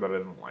told her that I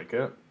didn't like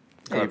it.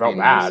 'Cause I felt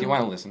bad. You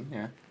want to listen,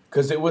 yeah.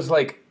 Because it was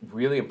like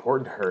really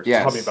important to her to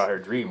Yes. tell me about her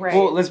dreams. Right.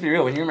 Well, let's be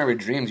real. When you remember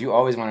dreams, you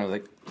always want to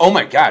like, oh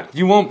my god,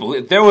 you won't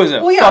believe there was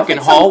a Well, yeah, if fucking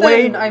it's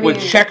hallway something, I with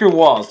mean- checker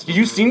walls. Did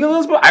you seen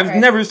those? I've Right.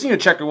 never seen a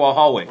checker wall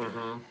hallway.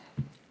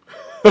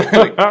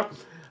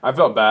 I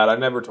felt bad. I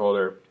never told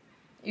her.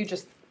 You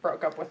just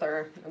broke up with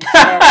her.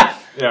 instead.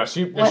 Yeah,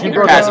 she Let she her broke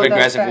know up. Passive that-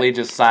 aggressively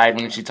just sighed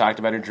when she talked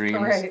about her dreams.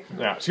 Right.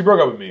 Yeah, she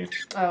broke up with me,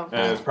 Oh.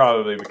 and it's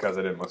probably because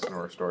I didn't listen to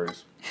her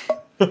stories.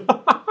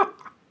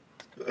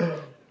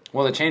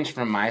 Well, the change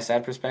from my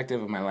sad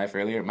perspective of my life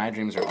earlier, my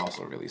dreams are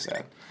also really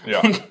sad.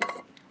 Yeah.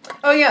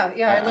 Oh yeah,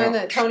 yeah. I I learned don't-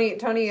 that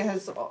Tony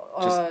has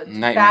bad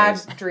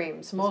nightmares.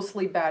 dreams,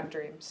 mostly bad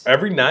dreams.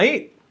 Every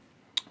night?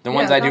 The Yeah,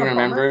 ones it's I do not a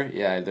remember,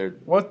 yeah, they're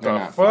What they're the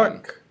not fun.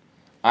 fuck?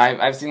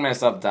 I've seen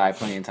myself die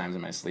plenty of times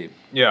in my sleep.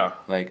 Yeah.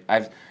 Like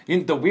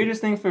the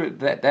weirdest thing for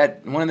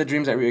that one of the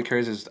dreams that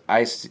reoccurs is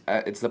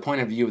it's the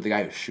point of view of the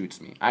guy who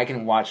shoots me. I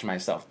can watch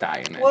myself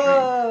die in that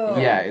Whoa.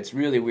 dream. Yeah, it's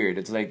really weird.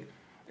 It's like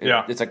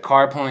it's a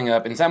car pulling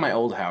up. And it's at my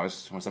old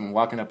house when I'm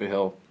walking up a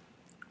hill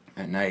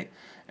at night,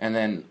 and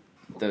then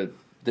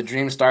the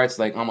dream starts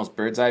like almost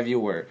bird's eye view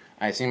where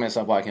I see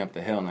myself walking up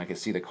the hill and I can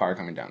see the car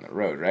coming down the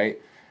road,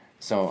 right?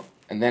 So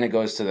and then it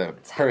goes to the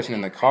person in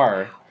the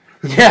car.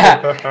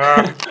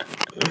 Yeah.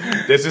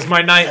 This is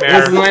my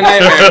nightmare. This is my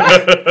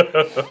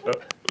nightmare.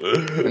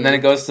 And then it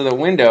goes to the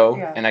window,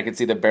 Yeah. and I can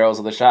see the barrels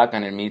of the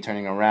shotgun and me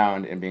turning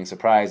around and being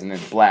surprised, and then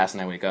blast,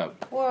 and I wake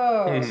up.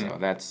 Whoa. So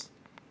that's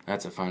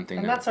a fun thing.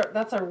 And to-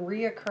 that's a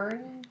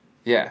reoccurring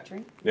yeah.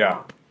 dream.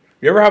 Yeah.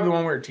 You ever have the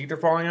one where your teeth are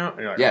falling out?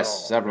 And you're like,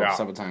 Yes, oh, yeah.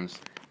 several times.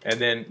 And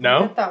then, I no?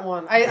 get that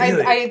one. Really?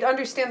 I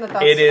understand that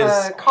that's It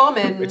is-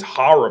 common. It's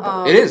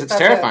horrible. It is. It's that's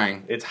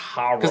terrifying It's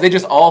horrible. because they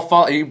just all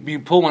fall. You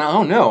pull one out.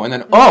 Oh no! And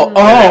then And they all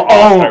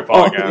start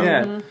falling out.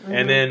 yeah. Mm-hmm.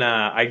 And then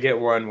I get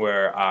one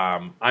where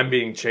I'm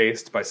being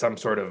chased by some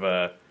sort of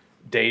a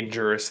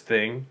dangerous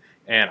thing,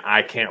 and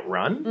I can't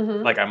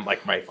run. Like I'm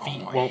like my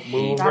feet won't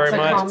move That's very a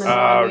much. common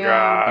Oh one, yeah.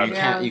 god,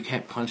 Yeah. You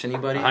can't punch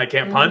anybody. I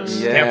can't punch.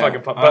 Yeah. Can't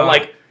fucking punch. But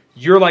like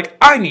you're like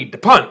I need to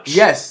punch.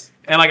 Yes.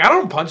 And like I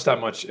don't punch that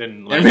much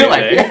in like In real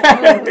life.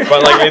 day-to-day.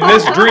 But like in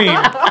this dream,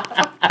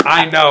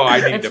 I know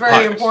I need It's to very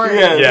punch. important.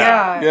 Yeah. Yeah,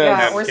 Yeah.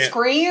 yeah. Yeah. Or Can't-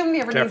 scream.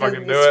 You ever can't need fucking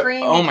to do it.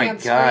 scream? Oh you my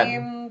can't God.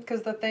 scream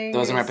because the thing.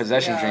 Those are my is-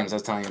 possession yeah. dreams I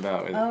was telling you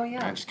about. Oh,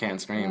 yeah. I just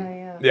can't scream.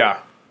 Yeah. Yeah.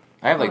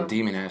 I have like Huh.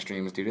 demon ass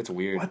dreams, dude. It's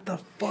weird. What the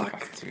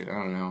fuck? Dude, I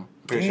don't know.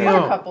 Pretty Damn. I sure.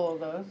 had a couple of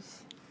those.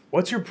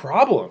 What's your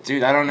problem?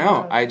 Dude, I don't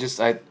know.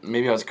 Yeah.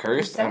 Maybe I was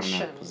cursed. I don't know.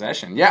 Possession.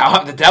 Possession.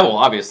 Yeah, the devil,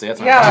 obviously. That's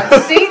my Yeah,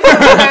 problem.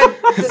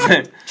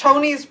 Satan.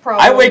 Tony's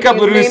problem. I wake up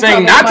his literally main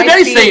saying, problem "Not might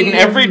today, be Satan,"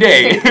 every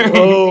day. Satan.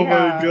 Oh Yeah.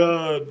 my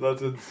god,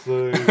 that's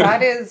insane.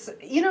 That is,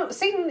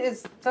 Satan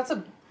is. That's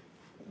a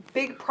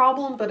big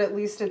problem, but at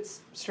least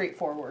it's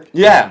straightforward.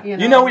 Yeah, You you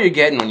know know? what you're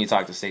getting when you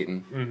talk to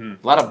Satan. Mm-hmm.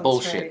 A lot of That's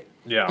bullshit. right.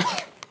 Yeah.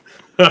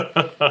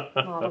 A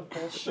lot of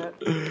bullshit.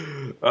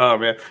 Oh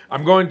man,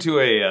 I'm going to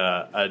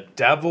a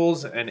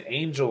devils and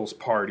angels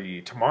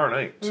party tomorrow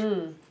night.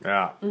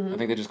 Yeah, I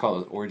think they just call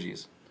those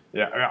orgies.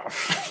 yeah.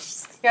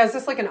 Yeah, is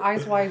this like an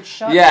eyes wide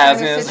shut Yeah, I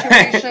was kind of gonna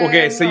say. situation?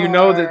 Okay, so you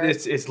know that or-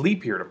 it's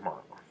leap year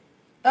tomorrow.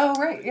 Oh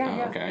right, yeah,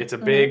 yeah. Okay. It's a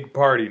big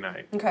party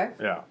night. Okay.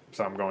 Yeah,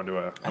 so I'm going to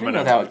a. I I'm didn't gonna.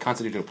 know that would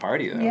constitute a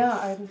party though.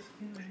 Yeah,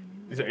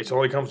 It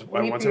only comes leap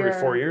once every year-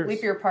 4 years.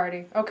 Leap year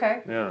party.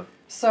 Okay. Yeah.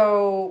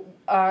 So,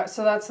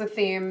 so that's the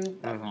theme.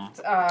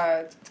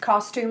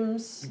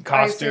 Costumes. I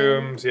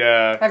Costumes.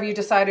 Yeah. assume. Have you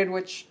decided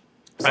which?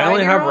 I side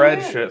only you're have on red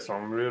yet? shit, so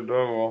I'm gonna be a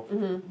devil.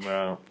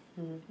 No.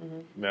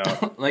 No.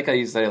 Like how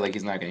you said it, like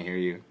he's not gonna hear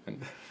you.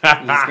 And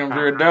he's gonna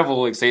be a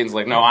devil. Like Satan's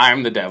like, no,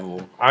 I'm the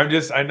devil. I'm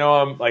just. I know.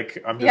 I'm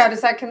just. Yeah.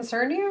 Does that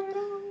concern you at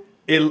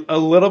all? A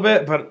little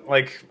bit, but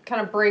like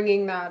Kind of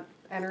bringing that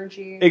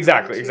energy.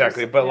 exactly, into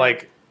exactly. yourself? But Yeah.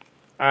 like,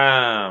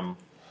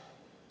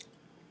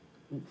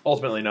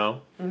 ultimately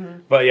no.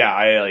 But yeah,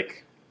 I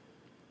like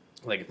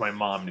if my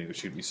mom knew,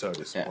 she'd be so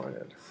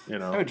disappointed. You I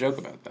know. would joke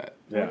about that.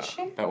 Yeah. Would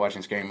she? About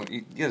watching scary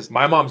movies. Yes,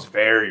 My mom's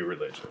very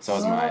religious. so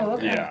is Oh, mine.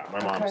 okay. Yeah,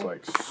 my mom's Okay.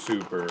 like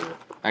super.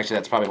 Actually,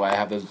 that's probably why I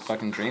have those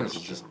fucking dreams.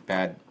 It's just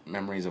bad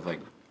memories of like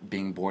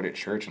being bored at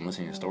church and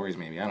listening to stories.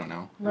 Maybe I don't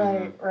know.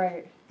 Right.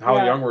 Right. How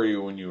Yeah. young were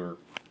you when you were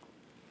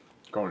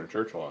going to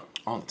church a lot?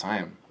 All the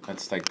time.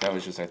 That's like that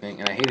was just I think,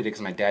 and I hated it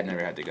because my dad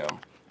never had to go.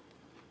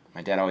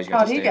 My dad always got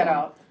How'd to he stay get home.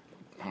 out?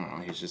 I don't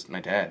know. He's just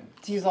my dad.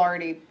 He's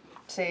already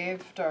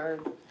saved, or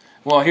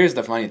Well, here's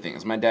the funny thing: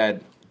 is my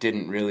dad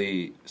didn't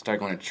really start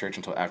going to church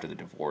until after the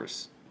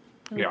divorce,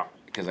 Yeah.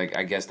 because I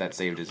guess that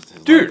saved his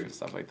Dude. life and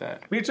stuff like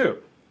that. Me too.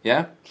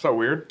 Yeah, So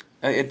weird.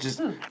 it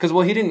just because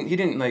well he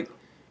didn't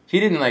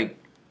like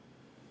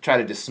try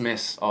to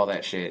dismiss all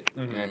that shit.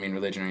 You know what I mean,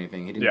 religion or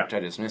anything. He didn't Yeah. try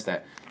to dismiss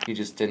that. He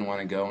just didn't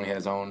want to go, and he had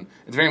his own.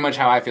 It's very much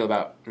how I feel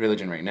about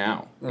religion right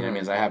now. You know what I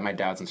mean? Is I have my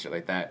doubts and shit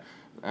like that,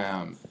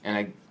 and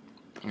I,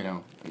 you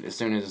know, as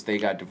soon as they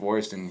got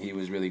divorced and he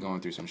was really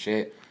going through some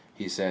shit,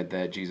 he said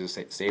that Jesus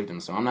saved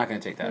him. So I'm not going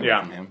to take that Yeah.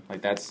 away from him.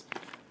 Like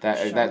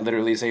that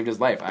literally saved his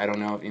life. I don't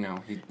know if you know.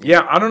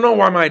 Yeah, I don't know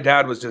why my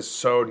dad was just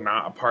so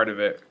not a part of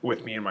it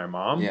with me and my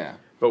mom. Yeah.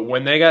 But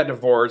when they got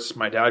divorced,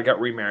 my dad got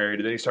remarried,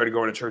 and then he started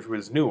going to church with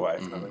his new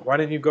wife. And I'm like, why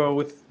didn't you go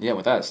with? Yeah,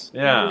 with us.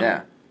 Yeah.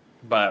 Yeah.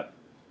 But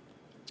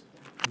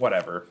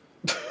whatever.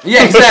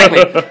 Yeah, exactly.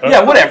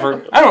 Yeah,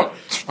 whatever.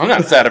 I'm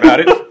not sad about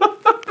it.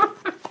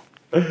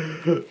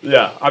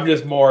 Yeah, I'm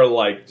just more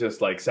like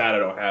sad I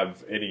don't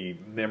have any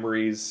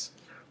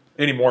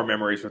more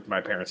memories with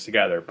my parents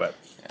together. But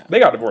they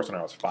got divorced when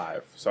I was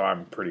 5, so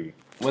I'm pretty.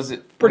 Was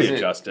it Pretty was it-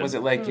 adjusted. Was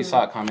it like you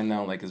saw it coming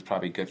though? Like it's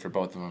probably good for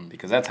both of them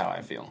because that's how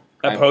I feel.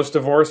 Post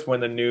divorce when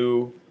the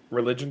new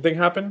religion thing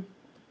happened.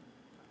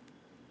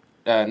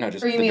 No,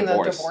 just Or you the mean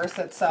divorce. the divorce Just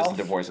itself?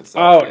 the divorce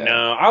itself. Oh yeah.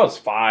 no, I was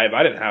 5.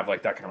 I didn't have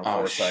like that kind of Oh,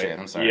 foresight. shit,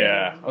 I'm sorry.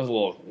 Yeah, I was a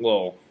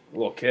little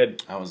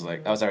kid. I was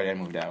already I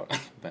moved out,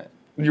 but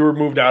You were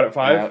moved out at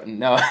 5.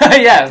 no,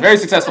 yeah, very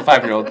successful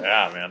 5-year-old.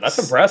 Yeah, man, that's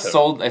impressive.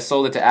 I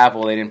sold it to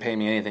Apple. They didn't pay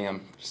me anything.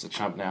 I'm just a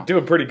chump now.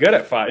 Doing pretty good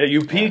at 5. Yeah,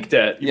 you peaked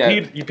at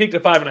you peaked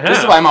at 5.5. This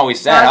is why I'm always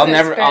sad.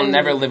 But I'll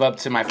never live up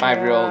to my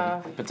 5-year-old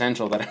Yeah.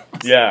 potential. That I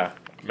was. Yeah,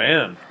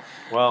 man.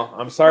 Well,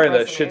 I'm sorry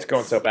that Resonates. shit's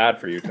going so bad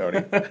for you,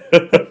 Tony.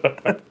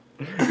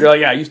 You're like,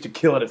 yeah, I used to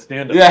kill it at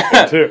stand-up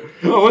Yeah. too.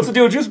 Oh, what's the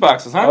deal with juice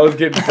boxes, huh? I was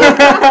getting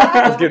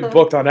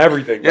booked on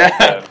everything. back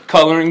Yeah, then.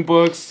 coloring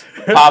books,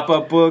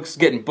 pop-up books,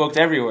 getting booked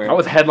everywhere. I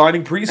was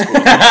headlining preschool.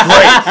 It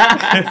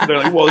was great. They're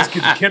like, well, this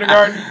kid's in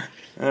kindergarten.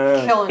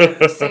 Killing it.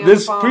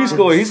 This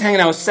preschooler, he's hanging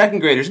out with second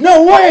graders.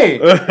 No way!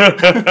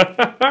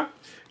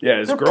 Yeah,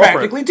 his They're girlfriend.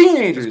 practically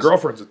teenagers. His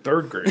girlfriend's a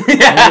 3rd grader.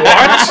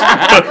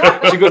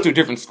 What? She goes to a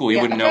different school.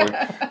 You wouldn't know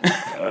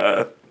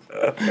her.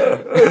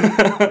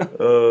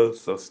 Oh,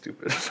 so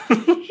stupid.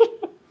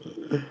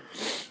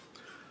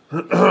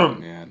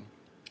 Man.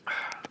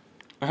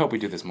 I hope we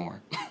do this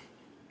more.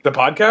 The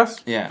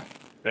podcast? Yeah.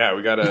 Yeah,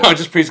 we gotta. No,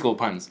 just preschool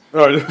puns.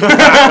 Oh.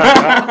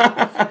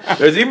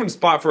 There's even a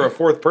spot for a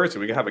 4th person.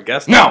 We can have a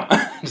guest. No!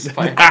 Just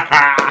playing.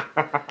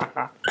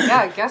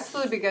 Yeah, guests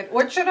would be good.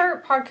 What should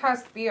our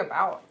podcast be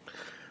about?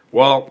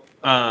 Well,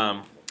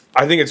 I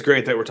think it's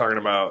great that we're talking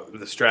about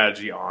the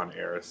strategy on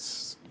air.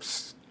 It's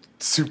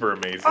super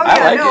amazing. Oh I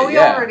yeah, like no, it, we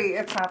yeah. already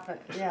it's happened.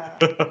 Yeah.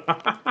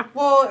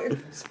 Well,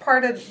 it's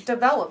part of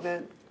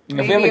development. If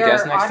we have a Maybe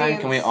guest our next time,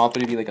 can we audience- all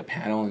 3 be like a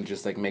panel and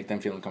just like make them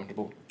feel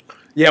uncomfortable?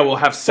 Yeah, we'll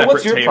have separate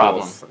what's your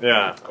tables.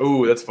 Yeah.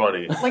 Ooh, that's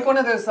funny. like one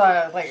of those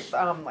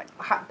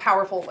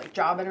powerful like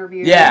job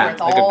interviews? Yeah, where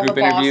it's like a all group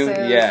the interview,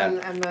 bosses yeah.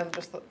 and then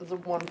just the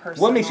one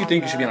person. What makes you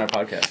think you the- should be on our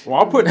podcast? Well,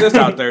 I'll put this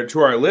out there to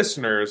our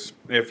listeners.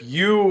 If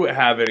you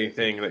have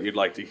anything that you'd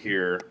like to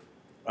hear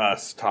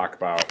us talk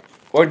about,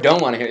 Or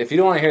don't want to hear. If you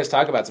don't want to hear us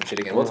talk about some shit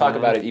again, we'll talk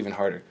about it even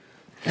harder.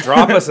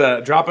 drop us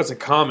a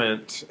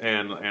comment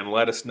and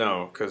let us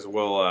know, because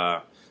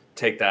we'll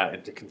take that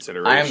into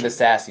consideration. I am the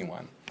sassy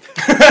one.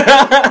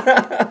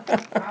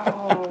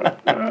 Oh.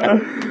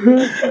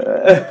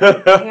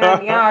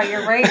 Man, yeah,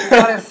 you're right. We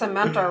gotta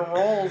cement our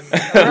roles.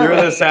 You're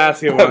the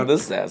sassy I'm one. the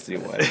sassy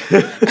one.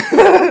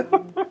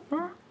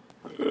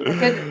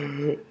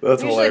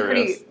 That's Usually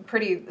hilarious.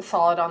 pretty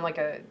solid on like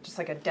a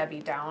Debbie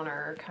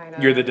Downer kind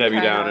of. You're the Debbie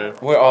Downer.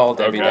 We're all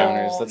Debbie Okay.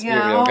 Downers. Let's be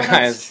real, That's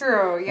guys.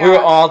 true. Yeah. We were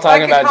all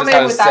talking I could about come just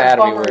in how with sad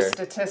that we bummer were.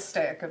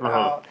 statistic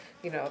about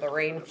the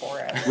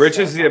rainforest. Rich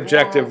is the It's like,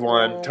 objective no,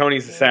 one, no,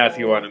 Tony's the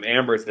sassy no. one, and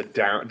Amber's the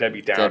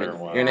Debbie Downer Debbie.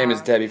 one. Your name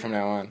is Debbie from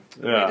now on.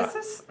 Yeah. Wait, is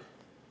Is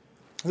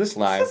this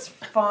live? this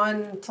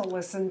fun to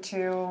listen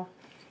to?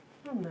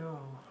 I don't know.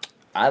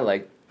 I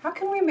like How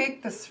can we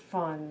make this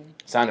fun?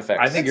 sound effects.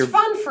 I think It's you're-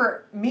 fun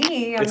for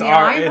me. I It's mean,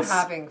 our- I'm it's-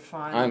 having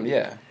fun.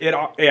 Yeah.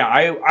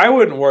 I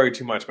wouldn't worry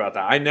too much about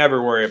that. I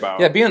never worry about.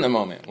 Yeah, be in the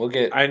moment. We'll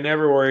get I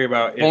never worry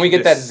about when if we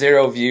get that this-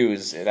 0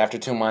 views. After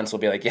 2 months, we'll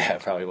be like, yeah,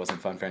 it probably wasn't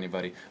fun for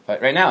anybody.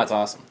 But right now, it's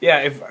awesome. Yeah,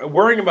 if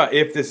worrying about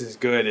if this is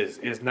good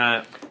is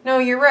not. No,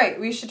 you're right.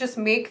 We should just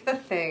make the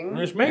thing.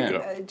 Just make Yeah.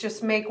 it.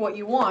 Just make what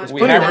you want. We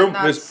Plenty have- of room.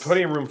 That's- There's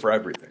plenty of room for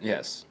everything.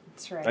 Yes.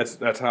 That's right.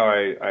 That's how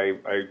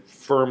I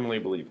firmly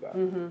believe that.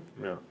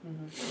 Yeah.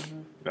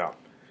 Yeah.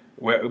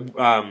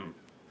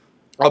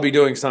 I'll be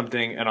doing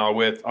something, and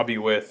I'll be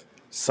with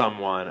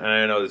someone, and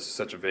I know this is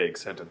such a vague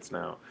sentence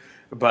now,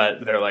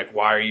 but they're like,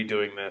 "Why are you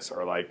doing this?"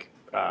 Or like,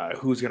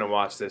 "Who's gonna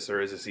watch this?"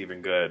 Or "Is this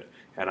even good?"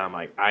 And I'm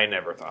like, I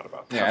never thought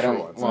about that. Yeah, I for don't.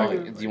 once. Well,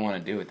 Like, you want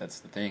to do it. That's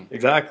the thing.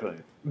 exactly.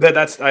 Well,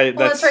 that's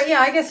right.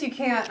 Yeah, I guess you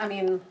can't. I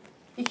mean,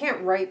 you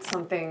can't write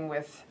something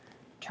with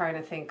trying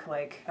to think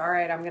like, all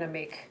right, I'm going to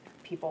make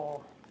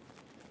people.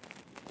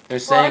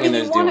 There's Well, I saying mean,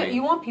 and you there's doing.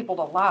 you want people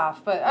to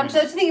laugh, but I'm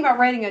just thinking about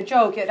writing a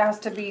joke. It has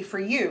to be for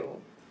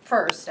you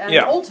first, and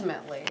Yeah.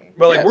 ultimately.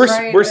 But like Yes.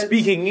 Right, we're it's-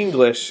 speaking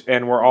English,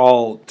 and we're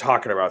all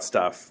talking about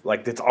stuff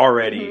like it's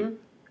already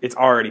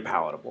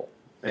palatable.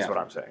 Is Yeah. what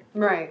I'm saying.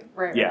 Right.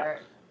 Yeah. Right.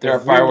 There are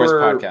If we far worse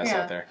were- podcasts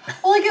Yeah. out there.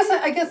 Well,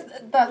 I guess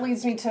that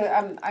leads me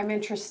to I'm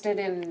interested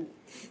in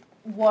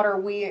what are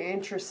we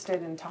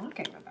interested in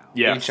talking about?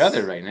 Yes. Each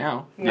other right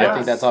now. I Yes.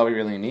 think that's all we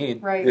really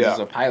need. Right. This Yeah. is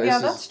a pilot. Yeah,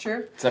 This that's is,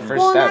 true. it's a first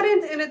Well, step.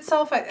 and that in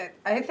itself,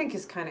 I think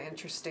is kind of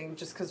interesting,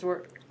 just because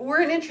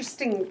we're an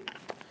interesting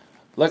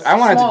Look, I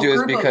wanted to small do this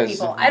group of because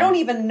people. I don't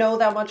even know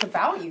that much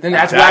about you. then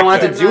that's guys. why I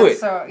wanted to And do that's it.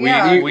 So,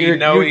 yeah. We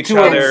know you're each two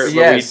other, of- but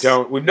yes. we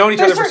don't. We've known each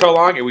There's other for certain-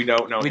 so long, and we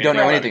don't know. We don't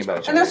know anything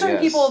about each and there's other,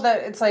 certain yes. people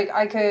that it's like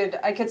I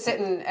could sit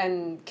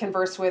and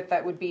converse with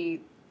that would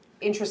be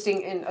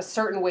interesting in a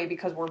certain way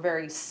because we're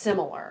very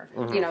similar.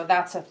 You know,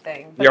 that's a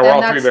thing. But Yeah, we're then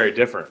all three that's- very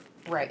different.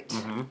 right.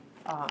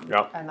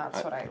 Yep. And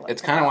that's what I like.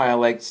 It's kind of why I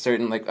like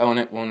certain, like,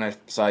 when I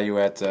saw you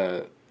at,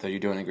 though you're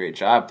doing a great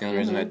job, the only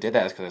reason I did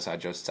that is because I saw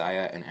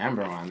Josiah and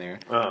Amber on there.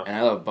 Uh-huh. And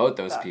I love both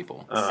those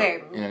people.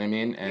 Same. You know what I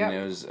mean? And Yep.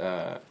 it was,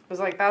 It was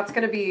like that's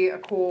going to be a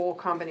cool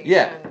combination.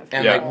 yeah. of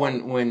And Yeah. like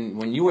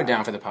when you were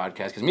down for the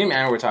podcast, because me and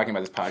Amber were talking about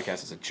this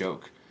podcast as a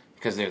joke.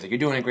 because they're like, you're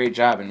doing a great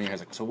job, and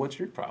Mihir's like, so what's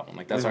your problem?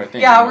 Like that's our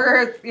thing.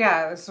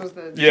 Yeah, this was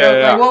the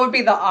joke. Like, what would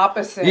be the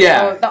opposite?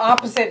 Yeah. The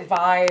opposite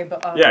vibe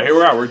of here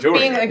we are, we're doing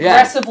being it.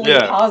 aggressively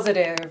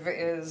positive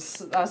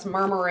is us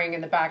murmuring in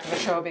the back of the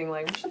show, being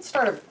like, we should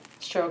start a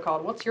show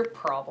called "What's Your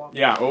Problem?"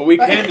 Yeah, well, we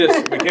can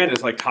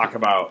just like talk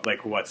about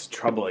like what's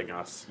troubling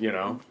us, you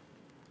know.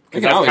 We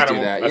can always do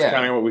that. That's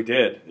kind of what we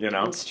did, you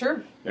know. It's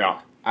true.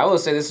 Yeah. I will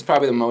say this is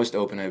probably the most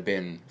open I've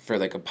been for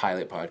like a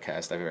pilot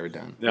podcast I've ever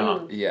done.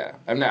 Yeah,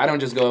 I don't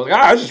just go like,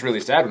 I was just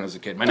really sad when I was a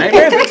kid. My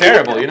nightmares are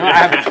terrible, you know.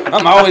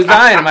 I'm always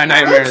dying in my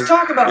nightmares. Let's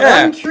talk about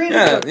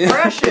untreated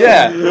depression.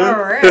 Yeah.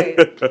 All right.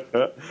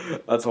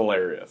 That's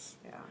hilarious.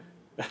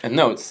 Yeah. And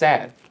no, it's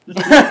sad.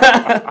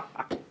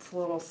 It's a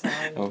little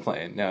sad. I'm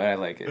playing. No, I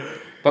like it.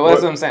 But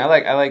that's what I'm saying.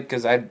 I like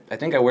because I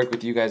think I work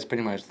with you guys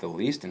pretty much the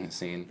least in the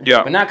scene.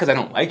 Yeah. But not because I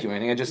don't like you or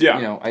anything. I just you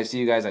know I see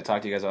you guys. I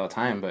talk to you guys all the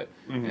time. But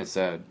it's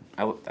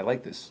I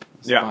like this.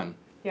 It's fun.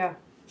 Yeah.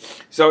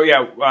 So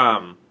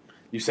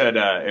you said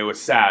it was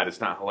sad. It's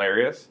not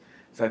hilarious.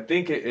 So I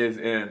think it is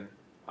in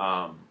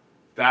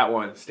that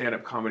one,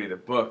 stand-up comedy, the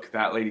book.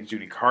 That lady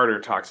Judy Carter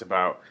talks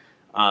about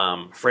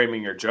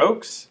framing your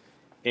jokes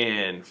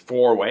in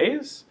 4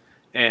 ways,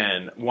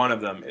 and one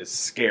of them is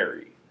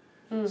scary.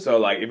 So,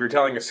 like, if you're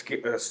telling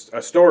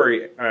a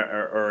story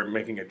or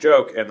making a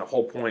joke, and the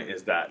whole point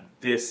is that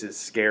this is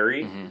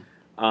scary,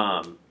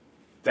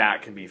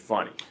 that can be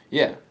funny.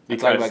 Yeah,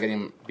 because talk about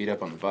getting beat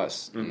up on the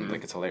bus, and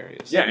like it's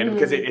hilarious. Yeah, and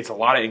because it's a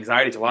lot of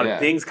anxiety, it's a lot of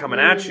things coming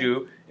at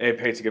you, and it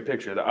paints a good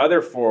picture. The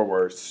other 4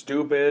 were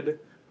stupid,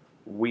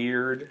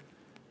 weird,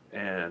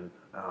 and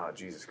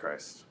Jesus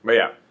Christ. But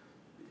yeah.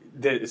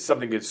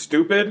 Something is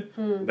stupid,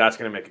 that's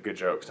going to make a good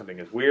joke. Something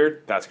is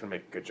weird, that's going to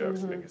make a good joke.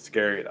 Something is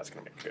scary, that's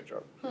going to make a good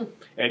joke.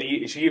 And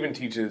she even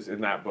teaches in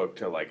that book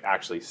to like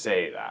actually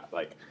say that,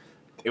 like,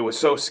 it was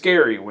so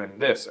scary when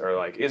this, or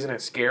like, isn't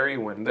it scary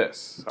when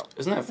this? So.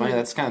 Isn't that funny?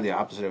 That's kind of the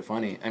opposite of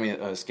funny. I mean,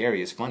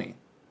 scary is funny.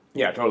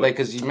 Yeah, totally. Like,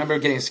 because you remember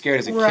getting scared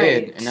as a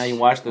kid, and now you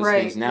watch those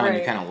things now, and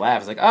you kind of laugh.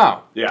 It's like,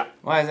 oh,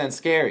 why is that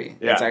scary?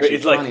 Yeah, it's actually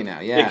funny like,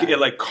 now. Yeah, it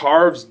like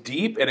carves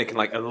deep, and it can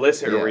like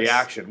elicit a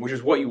reaction, which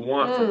is what you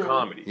want from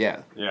comedy.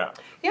 Yeah,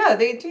 yeah.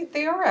 They do.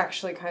 They are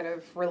actually kind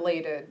of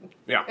related.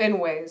 In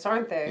ways,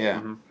 aren't they?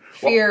 Yeah.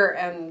 Fear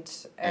and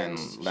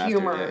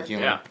laughter, humor.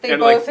 Yeah. They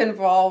both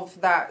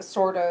involve that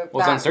sort of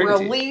that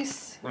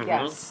release.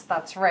 Yes,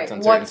 that's right.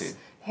 What's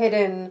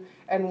hidden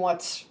and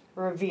what's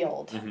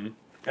revealed.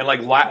 And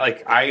like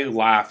I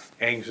laugh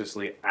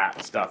anxiously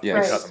at stuff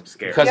because I'm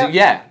scared. Because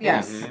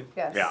Yes.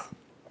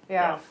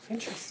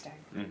 Interesting.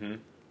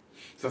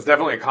 So it's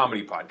definitely a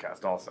comedy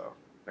podcast, also.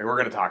 Like we're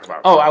going to talk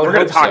about. We're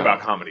going to talk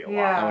about comedy a lot.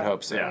 I would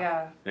hope so.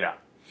 Yeah.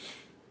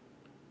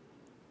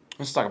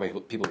 Let's talk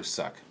about people who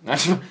suck.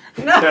 Yeah.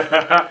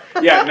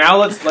 Now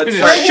let's start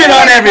shit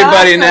on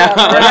everybody now.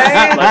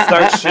 Right? Let's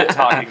start shit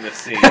talking this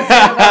scene.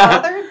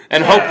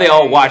 And hope they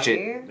all watch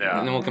it. Yeah.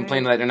 And then we'll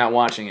complain that they're not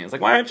watching it. It's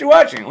like, why aren't you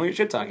watching it? Well, you're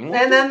shit talking.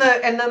 And then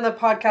the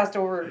podcast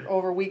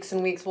over weeks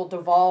and weeks will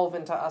devolve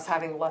into us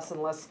having less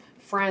and less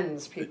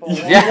friends. People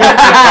because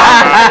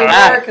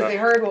they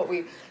heard what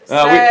we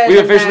said. We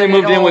officially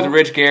moved in with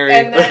Rich Gary.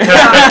 And then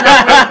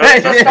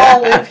we just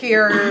all live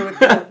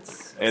here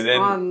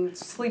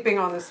sleeping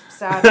on this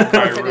sad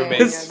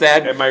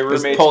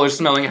polar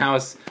smelling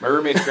house. My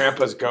roommate's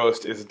grandpa's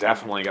ghost is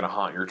definitely going to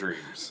haunt your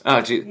dreams.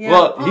 Oh, gee. Yeah.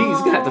 Well, he's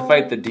going to have to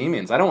fight the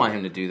demons. I don't want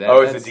him to do that.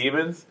 Oh, it's the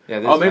demons? Yeah.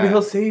 Maybe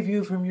he'll save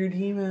you from your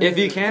demons. If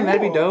he can,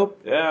 that'd be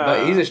dope. Yeah.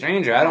 But he's a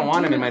stranger. I don't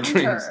want him in my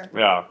dreams.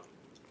 Yeah.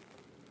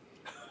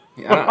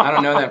 I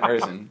don't know that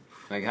person.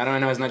 Like, how do I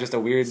know it's not just a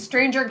weird...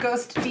 Stranger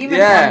ghost demon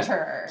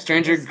hunter.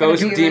 Stranger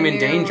ghost demon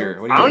danger.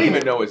 I don't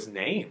even know his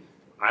name.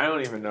 I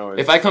don't even know.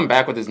 If I come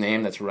back with his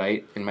name that's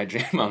right in my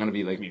dream, I'm gonna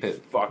be like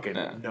fucking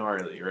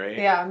gnarly, right?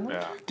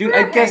 Yeah. Dude,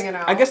 I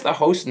guess the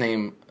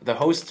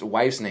host's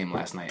wife's name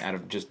last night, out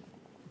of just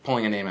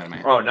pulling a name out of my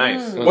head. Oh,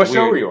 nice. What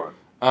show were you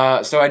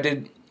on? So I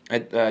did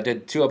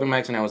 2 open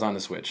mics and I was on the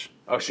Switch.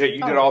 Oh shit,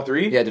 you did all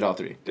 3? Yeah, I did all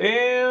 3.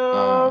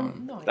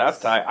 Damn, that's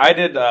tight. I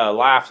did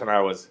Laughs and I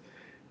was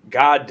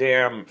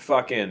goddamn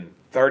fucking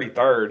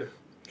 33rd.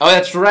 Oh,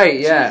 that's right.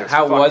 Yeah. Jesus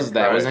How was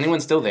that? Christ. Was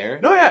anyone still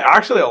there? No, yeah.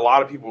 Actually, a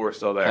lot of people were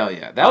still there. Hell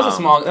yeah. That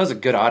was a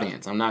good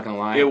audience. I'm not gonna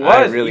lie. It was.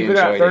 I really even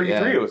enjoyed at 33, it.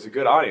 Yeah. It was a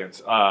good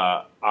audience.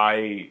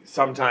 I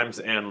sometimes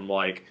am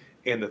like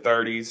in the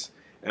 30s,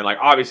 and like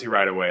obviously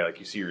right away,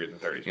 like you see you're in the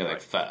 30s. You're like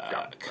fuck.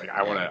 God, like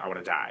I want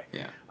to die.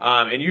 Yeah.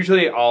 And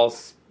usually I'll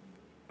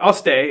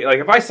stay. Like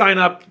if I sign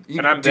up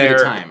and I'm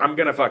there, I'm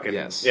gonna fucking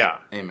yeah.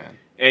 Amen.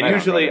 And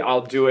usually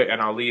I'll do it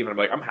and I'll leave and I'm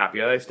like, I'm happy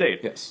that I stayed.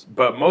 Yes.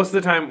 But most of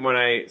the time when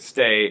I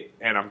stay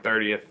and I'm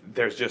 30th,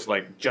 there's just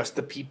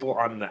the people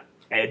on the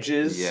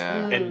edges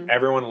and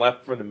everyone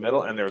left from the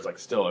middle, and there was like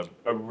still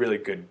a really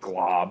good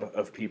glob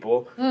of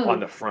people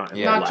on the front.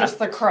 And not the just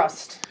the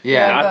crust.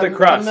 Yeah, not the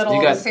crust. The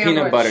you got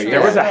peanut butter.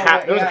 There was a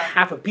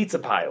half a pizza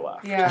pie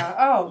left. Yeah.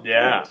 Oh.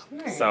 Yeah.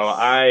 Nice. So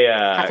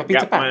I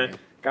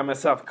got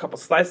myself a couple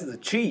slices of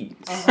cheese.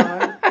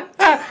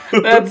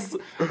 That's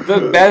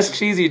the best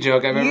cheesy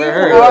joke I've You ever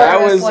heard. are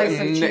That a was slice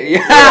of cheese.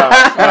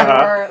 yeah. You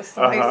are a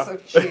slice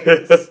of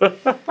cheese.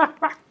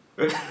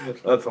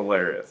 That's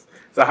hilarious.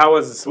 So how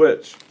was the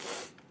Switch?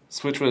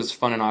 Switch was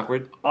fun and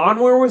awkward.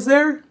 Anwar was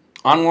there?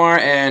 Anwar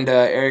and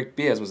Eric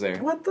Biaz was there.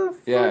 What the fuck?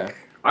 Yeah.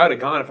 I would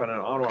have gone if I knew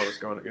Anwar was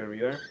going to be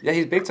there. Yeah,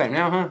 he's big time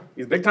now, huh?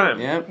 He's big time.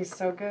 Yep. He's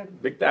so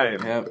good. Big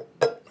time. Yep.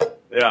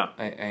 Yeah.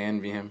 I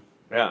envy him.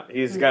 Yeah.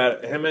 He's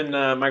got him and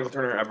Michael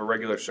Turner have a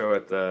regular show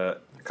at the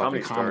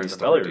Comedy Store in the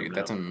Belly Room dude. now.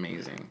 That's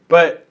amazing.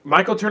 But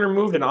Michael Turner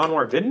moved and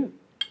Anwar didn't.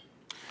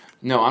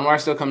 No, Anwar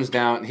still comes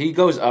down. He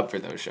goes up for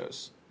those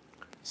shows.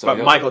 So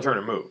But Michael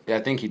Turner moved. Yeah,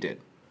 I think he did.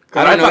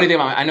 'Cause I don't know thought- anything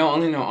about. I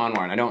only know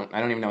Anwar. And I don't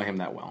even know him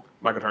that well.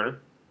 Michael Turner.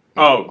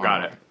 Oh,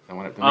 got Anwar. it. I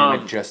want to. I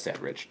just said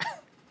Rich.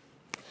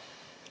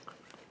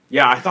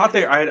 Yeah, I thought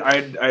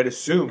I'd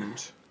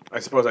assumed. I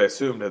suppose I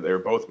assumed that they were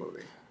both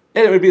moving.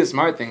 It would be the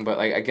smart thing, but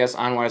like I guess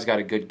Anwar's got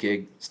a good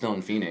gig still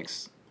in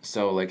Phoenix,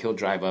 so like he'll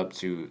drive up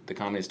to the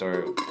Comedy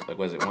Store. Like,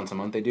 was it once a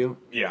month they do?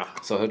 Yeah.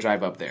 So he'll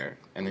drive up there,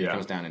 and then Yeah. he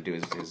comes down and do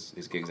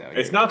his gigs out here.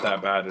 It's not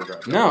that bad to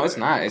drive. No, it's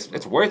not.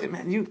 It's worth it,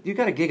 man. You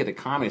got a gig at the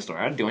Comedy Store.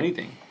 I'd do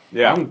anything.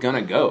 Yeah. I'm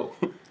gonna go.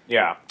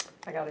 Yeah.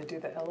 I got to do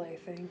the LA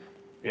thing.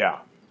 Yeah.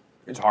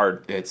 It's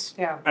hard. It's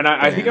Yeah. And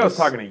I think I was Yes.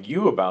 talking to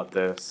you about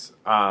this.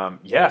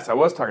 Yes, I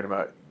was talking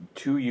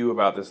to you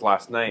about this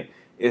last night.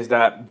 Is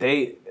that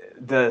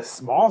the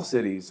small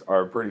cities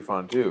are pretty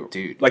fun too,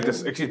 Dude. Like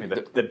this, excuse me,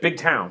 the big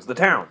towns, the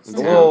towns.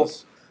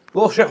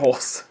 little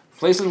shitholes.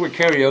 Places where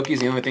karaoke is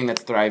the only thing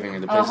that's thriving, are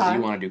the places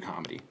you want to do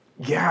comedy.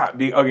 Yeah.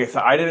 Okay. So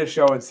I did a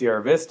show in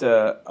Sierra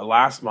Vista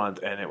last month,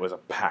 and it was a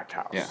packed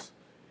house. Yeah.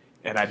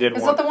 And I did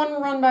Is one that the one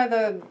run by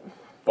the?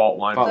 Fault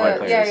Line Fault Line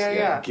Players. Players.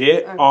 Yeah.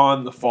 Get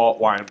on the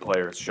Fault Line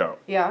Players show.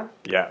 Yeah.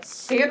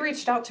 Yes. They had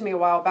reached out to me a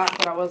while back,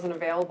 but I wasn't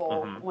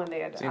available when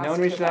they had. See, asked no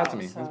one reached out about, to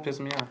me. so. It's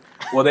pissing me off.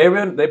 Well,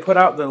 they put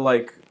out the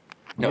like.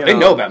 No, you they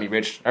know about me,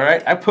 Rich. All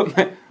right, I put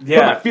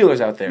my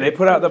feelers out there. They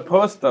put out the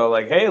post though,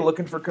 like, "Hey,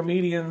 looking for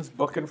comedians,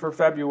 booking for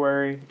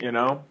February." You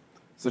know,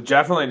 so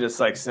definitely just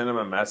like send them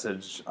a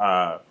message.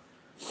 I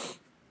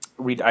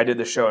did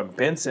the show in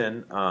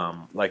Benson,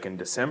 like in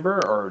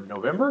December or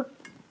November,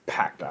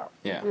 packed out.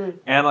 Yeah.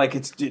 And like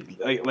it's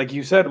like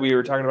you said, we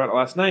were talking about it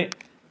last night.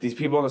 These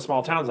people in the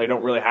small towns, they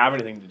don't really have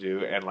anything to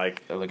do, and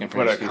like They're looking for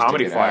put an a excuse to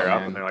comedy get flyer out, up,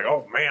 man. and they're like,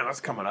 "Oh man,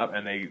 that's coming up,"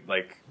 and they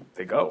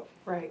go.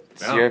 Right.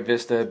 Yeah. Sierra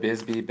Vista,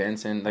 Bisbee,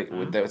 Benson,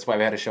 that's why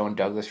we had a show in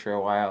Douglas for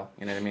a while.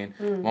 You know what I mean?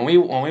 When we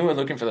were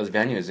looking for those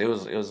venues, it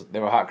was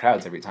there were hot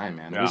crowds every time,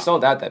 man. Yeah. We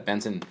sold out that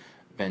Benson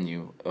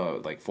venue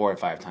like 4 or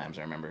 5 times.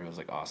 I remember it was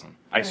like awesome.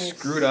 I Nice.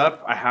 screwed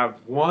up. I have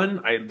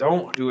one. I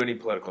don't do any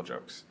political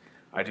jokes.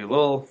 I do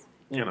little,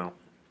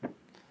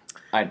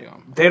 I do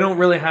them. They don't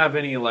really have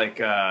any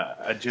like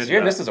agenda.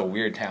 Sierra Vista's a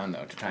weird town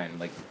though to try and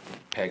like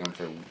peg them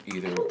for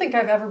either. I don't think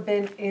I've ever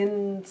been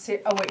in.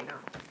 Oh wait, no.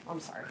 I'm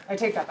sorry. I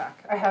take that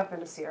back. I have been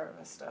to Sierra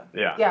Vista.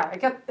 Yeah. Yeah.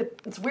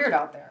 It's weird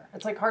out there.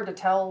 It's like hard to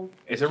tell.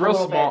 It's a real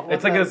little small. bit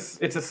It's what like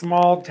the it's a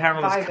small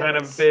town that's vibe kind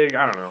is. of big.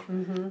 I don't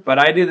know. But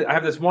I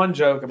have this one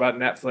joke about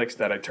Netflix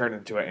that I turned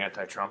into an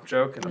anti-Trump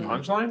joke in the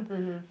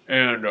punchline,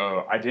 and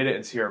I did it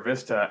in Sierra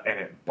Vista, and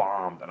it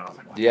bombed. And I was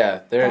like, what?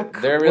 Yeah, they're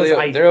was really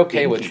I they're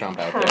okay with thinking? Trump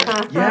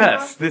out there.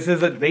 Yes, this is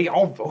they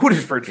all voted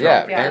for Trump.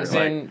 Yeah, Yeah.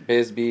 Benson,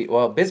 Bisbee.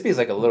 Well, Bisbee is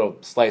like a little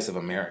slice of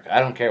America.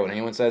 I don't care what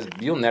anyone says.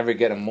 You'll never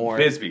get a more.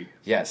 Bisbee.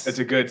 Yes, It's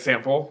a good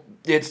sample.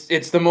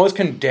 it's the most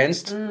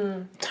condensed,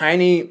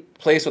 tiny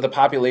place with a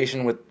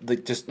population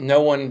with just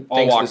no one All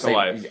thinks walks the of same.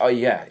 life. Oh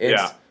yeah,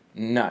 it's Yeah.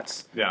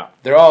 nuts. Yeah.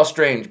 They're all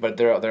strange, but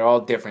they're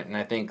all different. And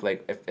I think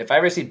like if I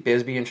ever see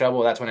Bisbee in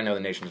trouble, that's when I know the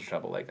nation's in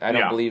trouble. Like I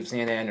don't Yeah. believe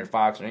CNN or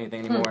Fox or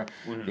anything anymore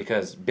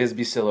because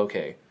Bisbee's still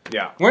okay.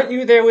 Yeah. Weren't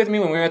you there with me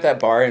when we were at that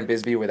bar in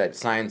Bisbee where that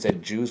sign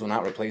said "Jews will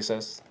not replace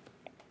us"?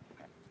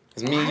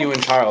 It's me, you,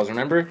 and Charles.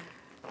 Remember?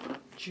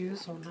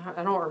 Jews will not.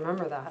 I don't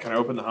remember that. Can I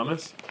open the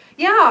hummus?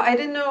 Yeah, I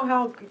didn't know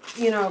how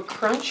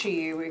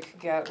crunchy we could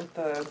get with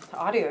the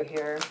audio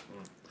here,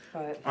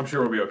 but I'm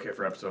sure we'll be okay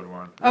for episode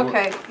 1.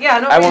 okay. Yeah,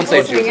 I won't nobody's say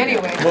listening Jews again.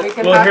 anyway. We'll, we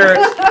can we'll have hear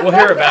it. We'll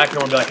hear it back, and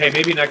we'll be like, "Hey,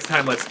 maybe next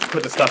time let's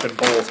put the stuff in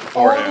bowls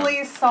beforehand."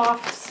 only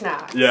soft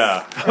snacks.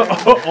 Yeah,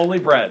 Right. only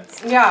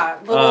breads. Yeah,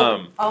 little.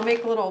 Um, I'll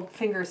make little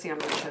finger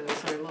sandwiches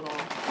or little.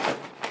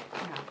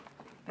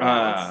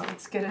 Yeah.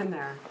 Let's get in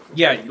there.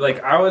 Yeah,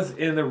 like I was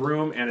in the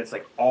room, and it's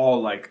like all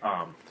like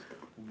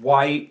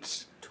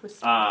white,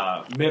 Twist.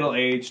 middle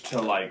aged to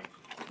like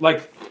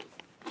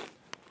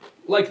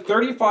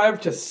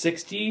 35 to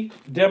 60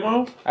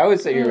 demo. I would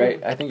say you're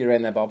right. I think you're right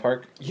in that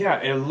ballpark. Yeah,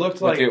 it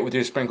looked With like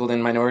your sprinkled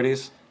in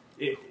minorities.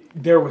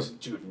 there was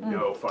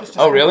no fucking. Just-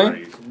 Oh, really?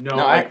 minorities. No,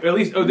 No, like, at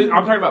least I'm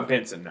talking about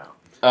Benson now.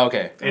 Oh,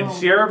 okay. And Oh.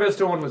 Sierra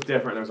Vista one was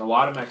different. There was a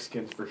lot of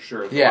Mexicans for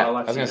sure. There's a Yeah, lot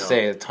I of was gonna Latinos.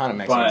 say a ton of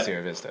Mexican But-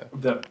 Sierra Vista.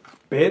 The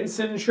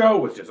Benson show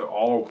was just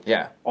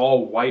Yeah,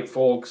 all white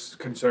folks,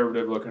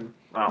 conservative looking.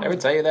 I ever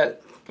tell you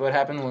that what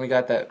happened when we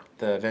got the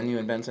venue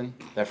in Benson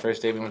that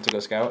first day we went to go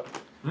scout?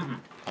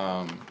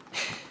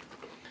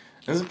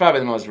 This is probably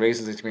the most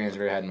racist experience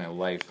I've ever had in my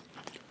life,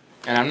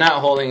 and I'm not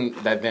holding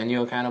that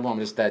venue accountable. I'm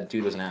just that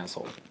dude was an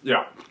asshole.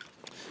 Yeah.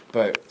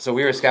 But so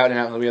we were scouting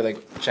out, and we were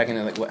like checking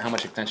like how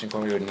much extension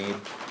cord we would need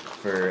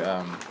for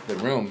the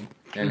room,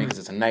 and because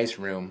it's a nice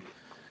room,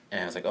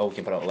 and I was like, oh, we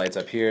can put all the lights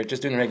up here,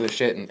 just doing regular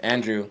shit. And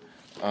Andrew,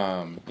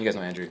 you guys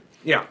know Andrew?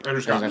 Yeah,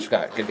 Andrew Scott. Andrew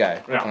Scott, good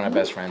guy, Yeah. one of my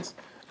best friends.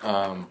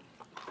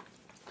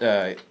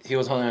 He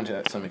was holding on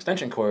to some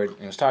extension cord, and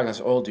he was talking to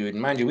this old dude.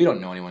 And mind you, we don't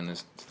know anyone in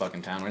this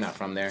fucking town. We're not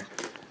from there.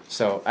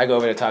 So I go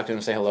over to talk to him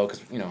and say hello,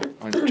 because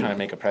I'm trying to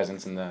make a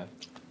presence in the,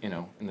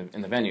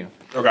 in the venue.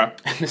 Okay.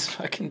 And this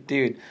fucking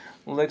dude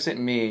looks at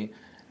me,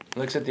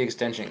 looks at the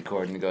extension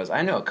cord, and goes,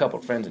 "I know a couple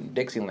friends in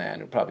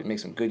Dixieland who probably make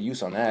some good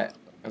use on that."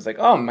 I was like,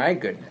 "Oh my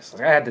goodness!"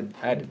 Like, I had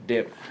to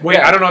dip. Wait,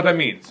 Yeah, I don't know what that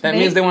means. That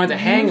means they wanted to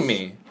hang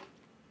me.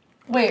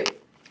 Wait.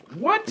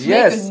 What?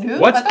 Yes. Make a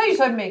What's- I thought you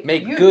said make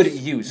Make use. good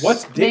use.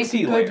 What's Make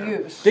Dixieland? good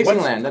use.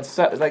 Dixieland? That's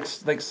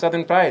like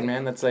Southern Pride,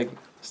 man. That's like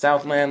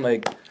Southland.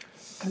 Like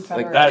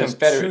Confederate. That is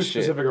Confederate too shit.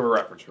 specific of a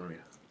reference for me.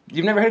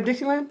 you've never heard of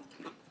Dixieland?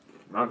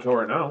 Not until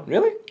right now.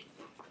 Really?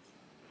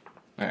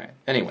 All right.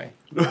 Anyway,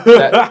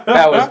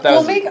 that was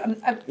well, make.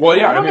 Well,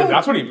 yeah, I don't mean, know.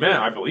 that's what he meant.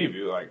 I believe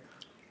you. Like,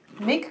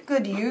 Make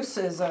good use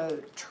is a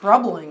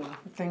troubling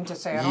thing to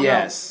say. I don't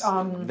yes.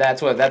 know.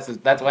 That's why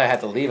I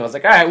had to leave. I was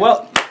like, all right,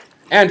 well,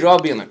 Andrew, I'll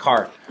be in the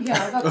car.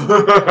 Yeah, that's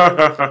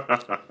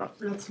not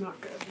good. That's not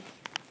good.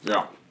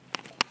 yeah.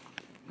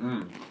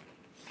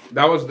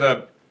 That was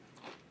the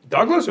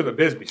Douglas or the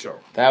Bisbee show?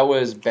 That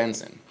was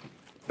Benson.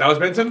 That was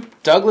Benson?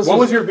 Douglas. What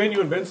was your venue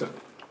in Benson?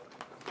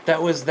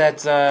 That was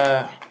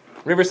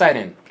Riverside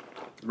Inn.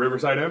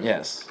 Riverside Inn?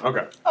 Yes.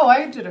 Okay. Oh,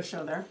 I did a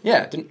show there.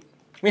 Yeah.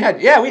 We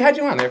had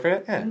you on there for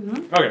it. Yeah.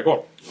 Okay,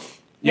 cool.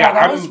 Yeah,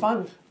 that I'm- was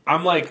fun.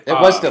 I'm like... It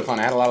was still fun.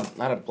 I had a lot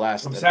of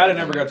blast. I'm at sad I that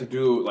never venue. got to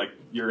do, like,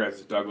 your guys'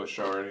 Douglas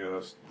show or any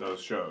of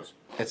those shows.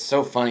 It's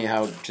so funny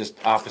how just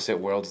opposite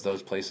worlds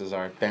those places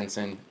are.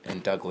 Benson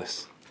and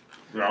Douglas.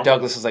 Yeah.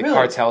 Douglas is like Really?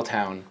 cartel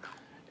town,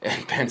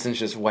 and Benson's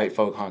just white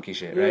folk honky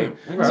shit, right?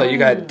 okay. So you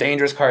got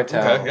dangerous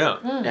cartel Okay, yeah.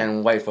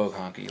 and white folk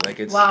honky. Like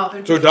it's Wow.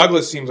 So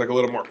Douglas seems like a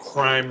little more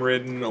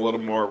crime-ridden, a little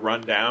more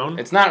run-down.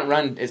 it's not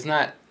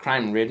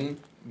crime ridden,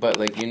 but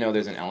like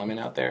there's an element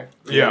out there.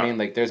 You know what I Yeah. mean,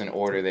 like there's an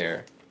order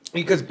there.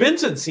 Because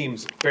Benson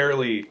seems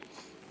fairly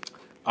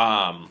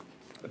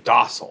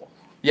docile,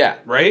 Yeah.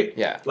 right?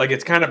 Yeah. Like,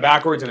 it's kind of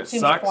backwards and it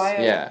Seems sucks.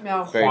 quiet. Yeah.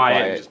 No. Very quiet,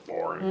 quiet. and just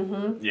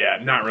boring. Yeah,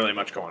 not really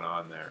much going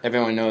on there.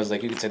 Everyone knows,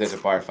 like, you could say there's a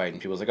bar fight,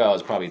 and people's like, oh,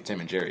 it's probably Tim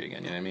and Jerry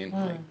again. You know what I mean?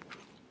 Like,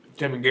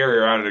 Tim and Gary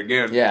are at it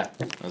again. yeah.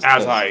 As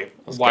I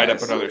those light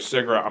guys. up another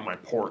cigarette on my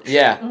porch.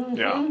 Yeah.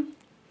 Yeah.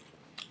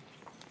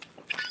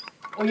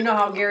 Well, you know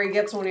how Gary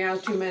gets when he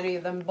has too many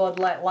of them Bud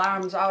Light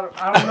Limes. I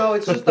don't know.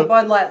 It's just the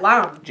Bud Light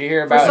Lime. Did you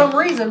hear For about? some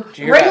reason, Did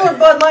you hear regular about-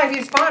 Bud Light,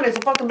 he's fine. It's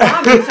a fucking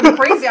lime. It's some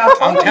crazy.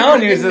 I'm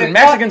telling you, the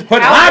Mexicans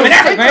put lime in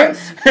everything.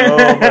 Oh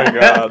my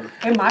god.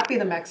 It might be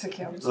the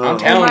Mexicans. I'm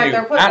telling you.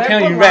 I'm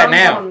telling you right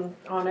now.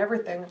 On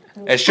everything.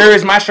 As sure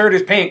as my shirt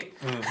is pink.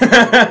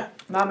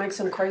 That makes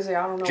him crazy.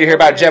 I don't know. Did you hear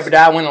what about it is.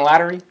 Jebediah winning the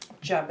lottery?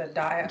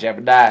 Jebediah.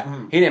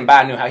 Jebediah. He didn't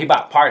buy a new house. He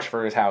bought parts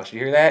for his house. You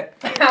hear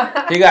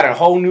that? He got a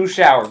whole new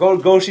shower.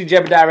 Go see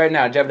Jebediah right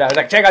now. Jebediah's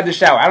like, check out this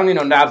shower. I don't need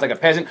no knobs like a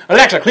peasant.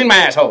 Alexa, clean my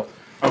asshole.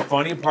 A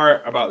funny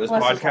part about this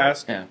Bless his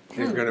podcast Yeah.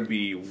 is going to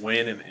be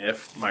when and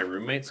if my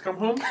roommates come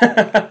home.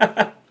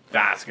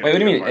 That's going Wait, what do to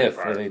you be mean the if?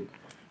 funny Are part.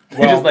 they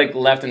Well- just like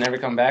left and never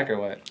come back or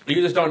what? You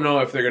just don't know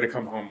if they're going to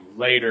come home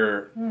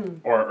later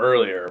or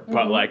earlier,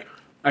 but like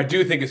I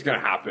do think it's going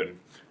to happen.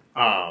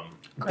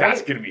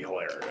 That's going to be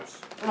hilarious.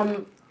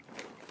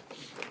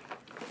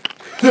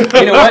 You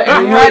know what? You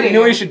know ready.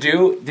 what you should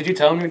do? Did you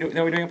tell them that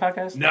we're doing a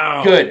podcast?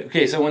 No. Good.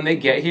 Okay, so when they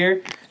get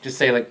here, just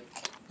say like,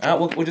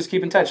 we'll just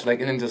keep in touch,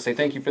 like, and then just say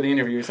thank you for the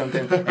interview or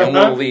something, and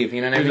we'll leave.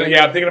 You know what I mean?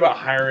 Yeah, I'm thinking about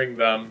hiring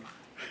them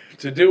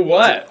to do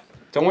what?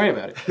 Don't worry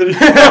about it.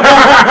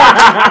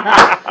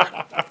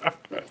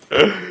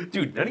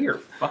 Dude, none of your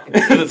fucking.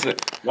 That's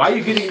it. Why are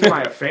you getting into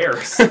my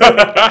affairs? I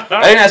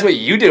didn't ask what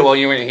you did while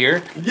you weren't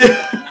here.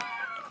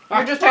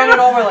 You're just handing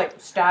over like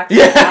stacks.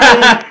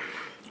 Yeah.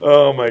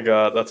 Oh my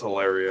god, that's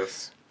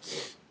hilarious.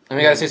 And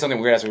we gotta say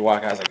something weird as we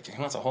walk out. I was like, he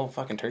wants a whole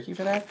fucking turkey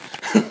for that?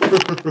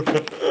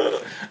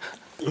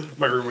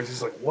 My roommate's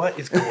just like, what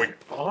is going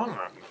on?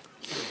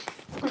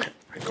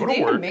 I Do go they to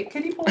even work. make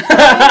kiddie pools?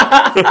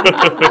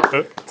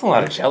 That's a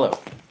lot of jello.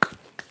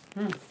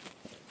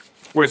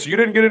 Wait, so you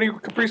didn't get any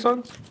Capri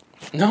Suns?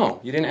 No,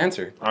 you didn't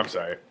answer. I'm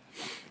sorry.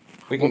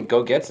 We can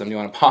go get some. Do you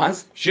want to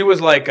pause? She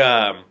was like,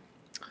 I'm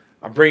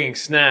bringing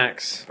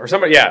snacks. Or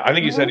somebody, yeah, I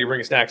think you said you're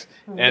bringing snacks.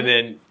 And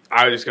then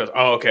I just goes,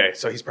 oh, okay,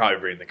 so he's probably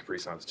bringing the Capri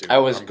Suns too. I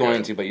was I'm going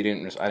good. to, but you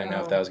didn't. I didn't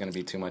know if that was going to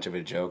be too much of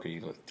a joke or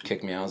you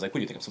kick me out. I was like, what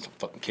do you think? I'm some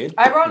fucking kid?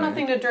 I brought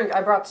nothing to drink.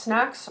 I brought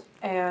snacks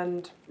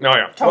and No,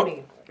 yeah.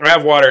 Tony. Well, I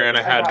have water and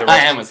I had the I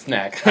rest. am a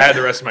snack. I had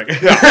the rest of my.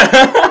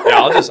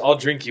 Yeah, I'll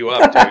drink you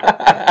up, dude.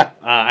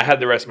 I had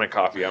the rest of my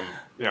coffee.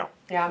 Yeah,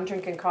 I'm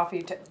drinking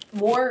coffee.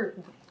 More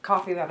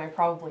coffee than I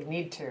probably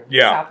need to.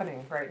 Yeah. It's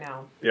happening right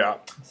now. Yeah.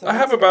 So I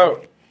have that's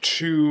about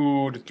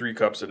 2 to 3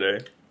 cups a day.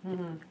 I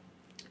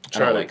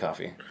don't like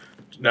coffee.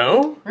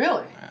 No?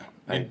 Really?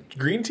 And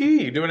green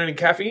tea? You doing any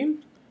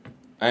caffeine?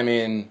 I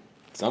mean,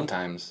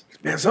 Sometimes.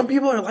 Man, some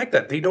people are like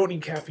that. They don't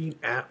need caffeine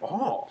at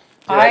all.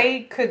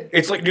 I could.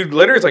 It's like, dude,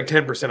 litter is like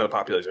 10% of the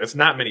population. It's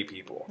not many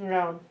people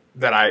No.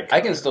 that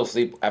I can still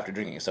sleep after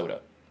drinking a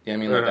soda. You know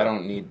what I mean? Like, I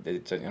don't need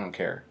it. I don't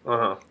care.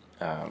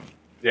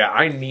 Yeah,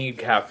 I need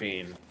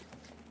caffeine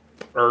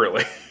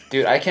early.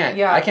 Dude, I can't.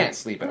 Yeah. I can't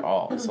sleep at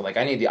all. So like,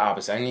 I need the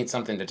opposite. I need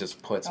something that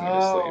just puts me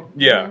to sleep.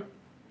 Yeah.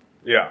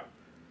 Yeah.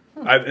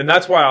 And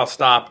that's why I'll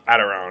stop at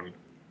around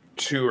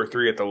 2 or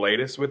 3 at the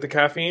latest with the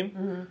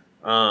caffeine.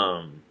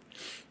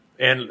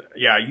 And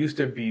yeah, I used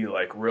to be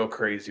like real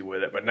crazy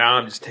with it, but now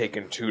I'm just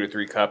taking 2 to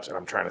 3 cups and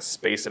I'm trying to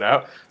space it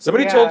out.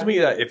 Somebody told me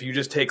that if you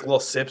just take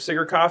little sips of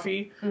your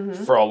coffee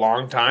for a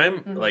long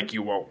time, like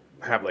you won't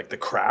have like the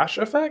crash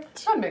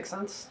effect. That makes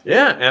sense.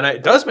 Yeah, and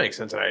it does make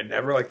sense, and I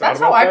never like thought That's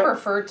about how that. I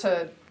prefer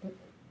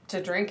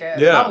to drink it.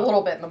 Yeah. Not a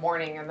little bit in the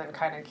morning and then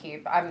kind of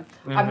keep. I'm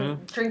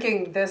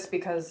drinking this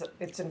because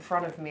it's in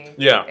front of me.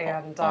 Yeah.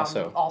 And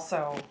Also.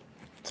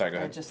 Sorry, go I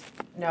ahead. just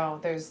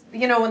there's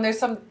when there's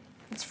some.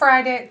 It's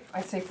Friday.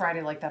 I say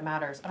Friday like that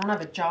matters. I don't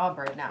have a job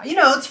right now.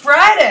 It's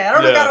Friday. I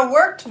don't got to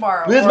work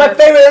tomorrow. This is my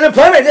favorite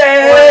unemployment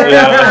day.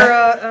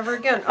 Or ever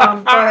again.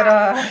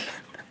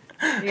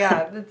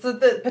 Yeah, it's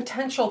the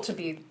potential to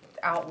be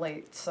out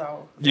late.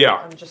 So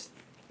I'm just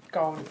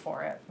going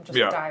for it. I'm just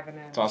diving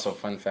in. It's also a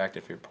fun fact: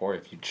 if you're poor,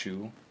 if you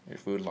chew your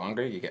food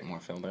longer, you get more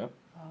filled up.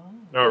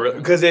 No, really,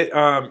 because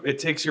it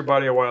takes your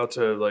body a while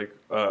to like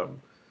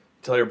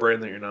tell your brain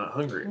that you're not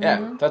hungry.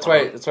 Yeah, that's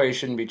why you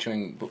shouldn't be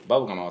chewing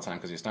bubblegum all the time,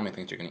 because your stomach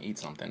thinks you're going to eat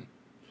something.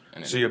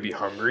 And So you'll be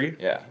hungry?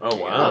 Yeah. Oh,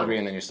 you wow. get hungry,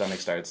 and then your stomach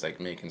starts like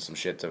making some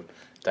shit to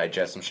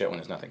digest some shit when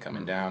there's nothing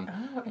coming down.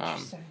 Oh,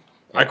 interesting.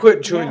 I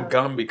quit chewing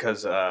gum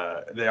because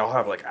they all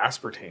have like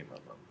aspartame in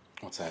them.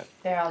 What's that?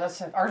 Yeah, that's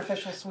an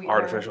artificial sweetener.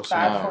 Artificial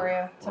Bad sweetener. for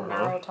you. It's a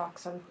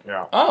neurotoxin.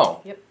 Yeah.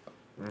 Oh. Yep.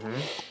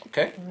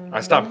 Okay. I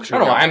stopped I chewing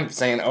don't know. gum. I'm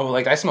saying,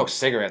 like I smoke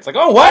cigarettes. Like,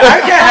 oh, what?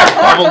 I can't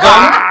have bubble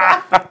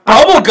gum.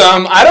 Bubble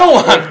gum? I don't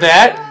want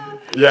that.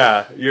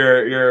 Yeah,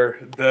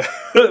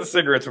 the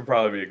cigarettes would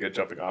probably be a good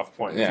jumping off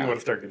point if Yeah. you want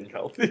to start getting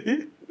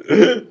healthy.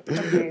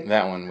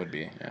 That one would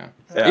be, yeah.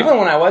 Even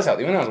when I was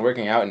healthy, even when I was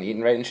working out and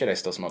eating right and shit, I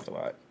still smoked a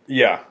lot.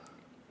 Yeah.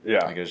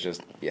 Like it was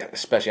just,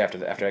 especially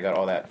after I got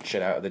all that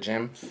shit out of the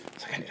gym.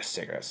 It's like, I need a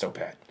cigarette so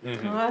bad.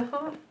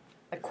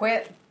 I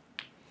quit.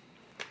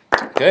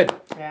 Good.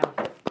 Yeah.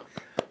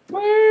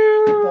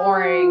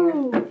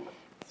 Boring.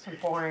 So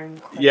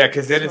boring. Yeah,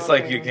 because then it's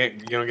like you Smoking.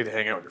 don't get to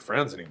hang out with your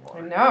friends I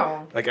anymore.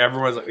 know. Like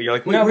everyone's like, you're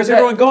like, No, where's but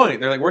everyone going?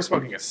 They're like, we're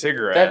smoking a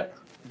cigarette.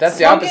 That's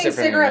the Smoking opposite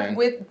for me, cigarette man.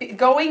 with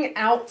going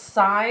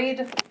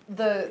outside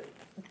the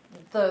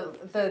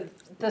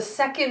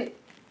second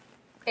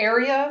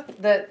area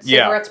that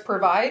cigarettes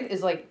provide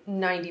is like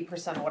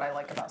 90% of what I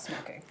like about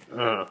smoking.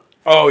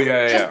 Oh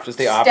yeah. Just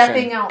the option.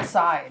 Stepping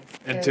outside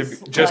And is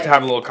to just like-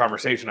 have a little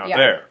conversation out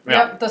there.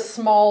 Yeah. Yep, the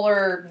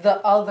smaller,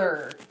 the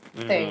other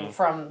thing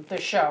from the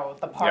show,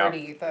 the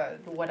party, the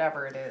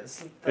whatever it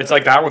is. It's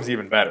like that one's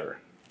even better.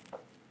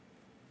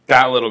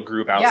 That little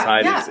group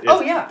outside yeah. is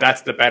Oh, yeah.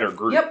 That's the better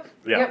group. Yep.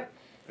 Yeah. Yep.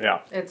 Yeah.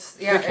 It's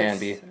It can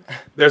be.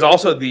 There's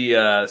also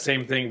the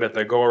same thing, but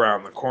they go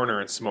around the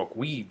corner and smoke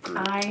weed group.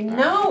 I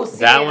know. See,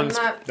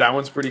 That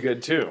one's pretty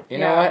good too. You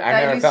know Yeah, what? I that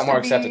never used felt to more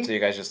be- accepted until you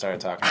guys just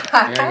started talking. You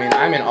know what I mean?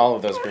 I'm in all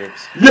of those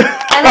groups. And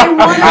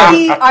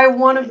I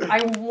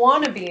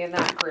want to be in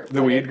that group. The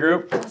but weed it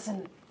group?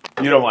 doesn't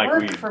You don't like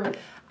work weed. for me.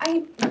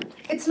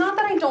 It's not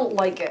that I don't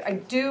like it.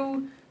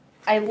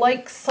 I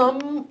like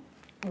some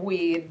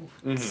weed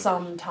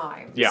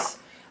sometimes. Yeah.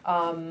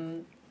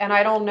 And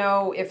I don't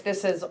know if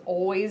this has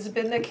always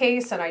been the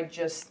case and I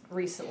just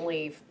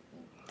recently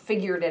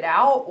figured it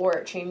out or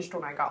it changed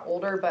when I got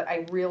older, but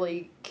I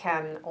really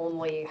can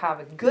only have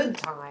a good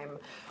time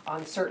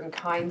on certain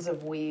kinds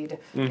of weed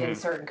in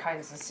certain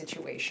kinds of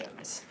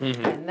situations.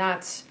 And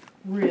that's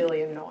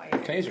really annoying.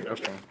 Can I use your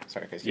restroom?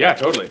 Sorry, guys. Yeah,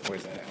 totally.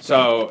 Where's that at?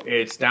 So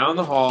it's down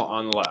the hall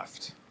on the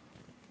left.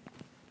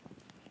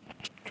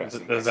 Trust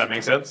me. Does that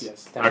make sense?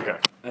 Yes. Okay.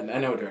 I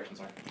know what directions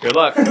are. Good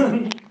luck.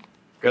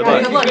 Good Yeah,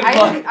 luck. good luck.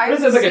 I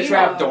This is like a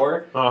trap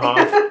door.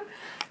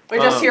 We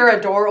just hear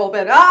a door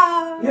open.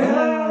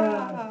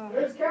 Ah!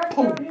 There's cats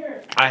down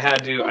here.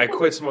 I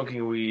quit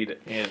smoking weed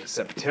in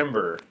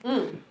September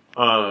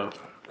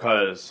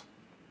because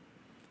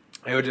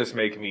it would just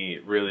make me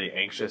really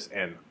anxious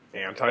and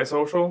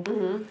antisocial.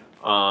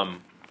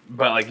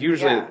 But like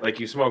usually, like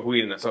you smoke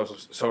weed in a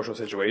social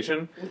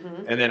situation,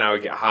 and then I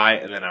would get high,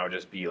 and then I would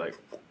just be like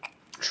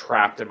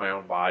trapped in my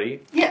own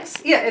body. Yes,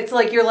 yeah, it's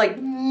like you're like,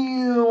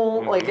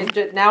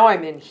 now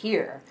I'm in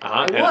here.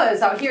 I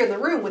was out here in the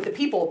room with the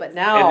people, but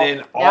now, And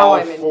then now all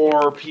I'm in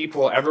four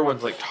people,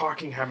 everyone's like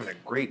talking, having a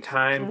great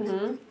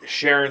time,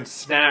 sharing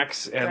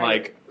snacks and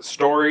like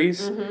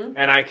stories, and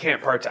I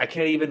can't I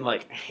can't even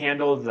like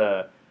handle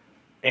the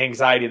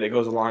anxiety that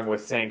goes along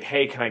with saying,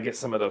 "Hey, can I get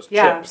some of those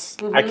chips?"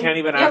 I can't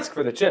even ask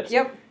for the chips.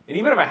 Yep. And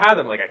even if I had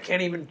them, like I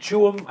can't even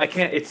chew them. I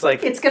can't. It's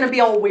like It's gonna be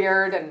all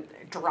weird and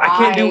dry. I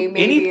can't do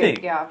maybe.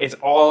 anything. Yeah.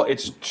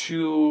 It's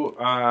too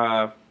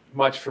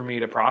much for me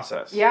to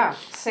process. Yeah.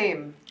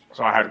 Same.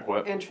 So I had to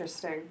quit.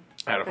 Interesting.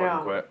 I had to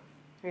fucking quit.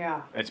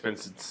 Yeah. It's been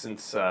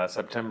since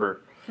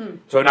September.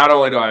 So not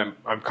only do I'm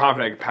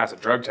confident I can pass a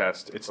drug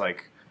test, it's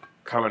like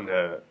coming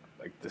to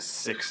like the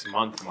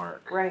 6-month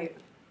mark. Right.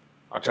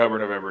 October,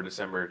 November,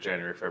 December,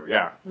 January, February.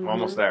 Yeah, I'm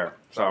almost there.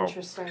 So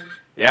Interesting.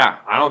 yeah,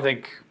 I don't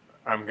think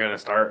I'm gonna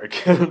start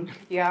again.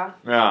 Yeah.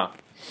 Yeah.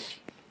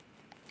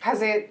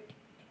 Has it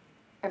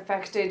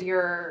affected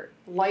your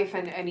life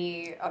in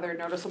any other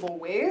noticeable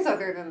ways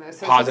other than this?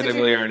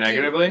 Positively or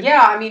negatively?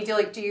 Yeah, I mean,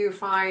 do you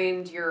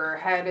find your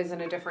head is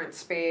in a different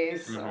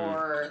space,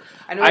 or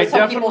I know I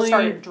some people definitely-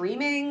 started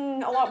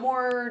dreaming a lot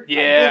more.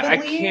 Yeah, I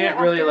vividly can't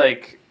after?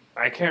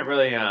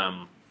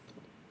 really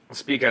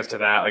speak as to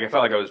that. Like I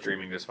felt like I was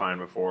dreaming just fine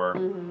before.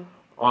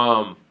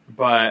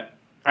 But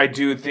I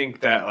do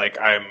think that like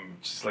I'm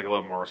just like a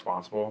little more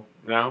responsible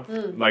now.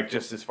 Like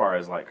just as far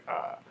as like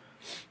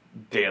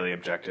daily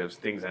objectives,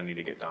 things I need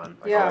to get done,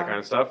 like all that kind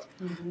of stuff.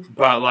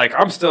 But like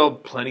I'm still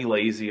plenty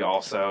lazy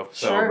also,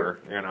 sober,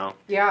 you know.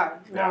 Yeah.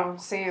 No. Yeah.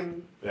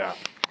 Same. Yeah.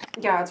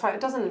 Yeah. It's why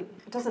it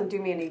doesn't do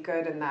me any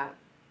good in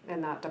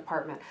that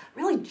department.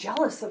 I'm really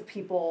jealous of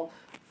people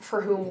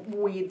for whom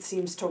weed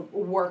seems to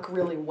work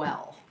really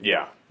well.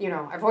 Yeah. You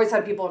know, I've always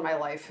had people in my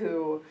life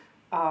who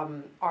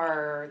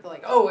are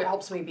like, oh, it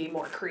helps me be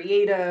more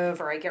creative,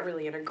 or I get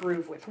really in a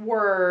groove with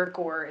work,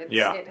 or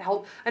it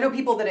helps. I know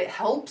people that it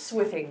helps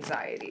with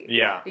anxiety.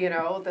 Yeah. You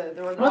know,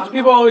 Lots of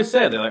people always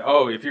say, they're like,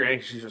 oh, if you're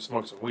anxious, you should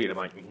smoke some weed. I'm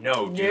like,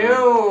 no, dude.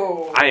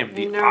 No. I am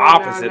the No,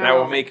 opposite. no, That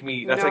will no. make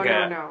me, that's No,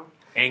 like no.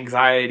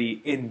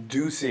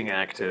 anxiety-inducing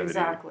activity.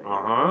 Exactly.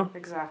 Uh-huh.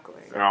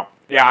 Exactly.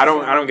 Yeah, I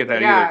don't get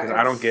that either, because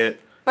I don't get...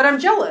 But I'm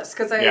jealous,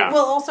 because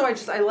also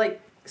I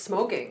like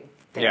smoking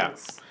things. Yeah.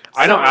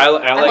 I know. I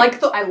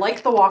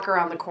like the walk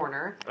around the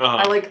corner.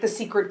 I like the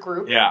secret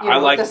group. Yeah, you know, I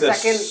like the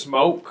second.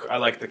 smoke. I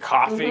like the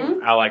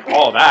coughing. I like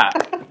all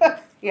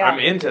that. Yeah. I'm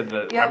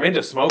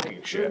into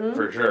smoking shit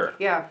for sure.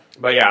 Yeah.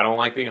 But yeah, I don't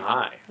like being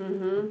high.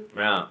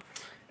 Yeah.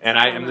 And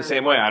I am the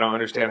same way. I don't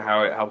understand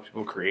how it helps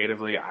people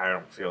creatively. I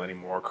don't feel any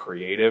more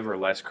creative or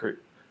less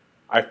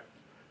I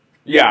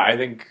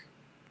think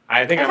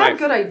I've had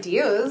good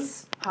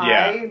ideas.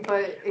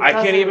 But I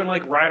can't even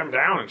like write them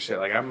down and shit.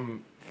 Like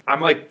I'm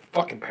like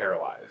fucking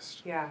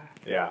paralyzed. Yeah.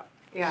 Yeah.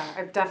 Yeah,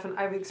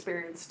 I've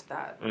experienced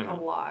that a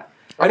lot.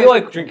 I do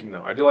like drinking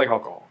though. I do like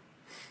alcohol.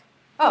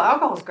 Oh,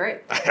 alcohol's great.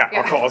 Yeah,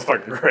 alcohol is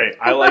fucking great.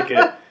 I like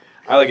it.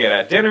 I like it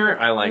at dinner.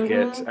 I like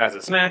it as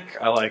a snack.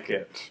 I like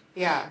it.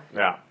 Yeah.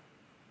 Yeah.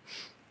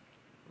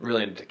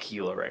 Really into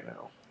tequila right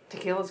now.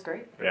 Tequila's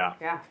great. Yeah.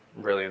 Yeah.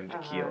 Really into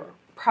tequila.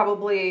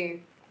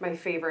 Probably my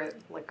favorite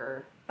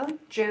liquor. I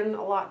like gin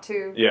a lot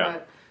too. Yeah.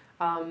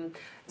 But,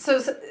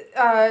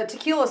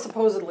 tequila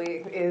supposedly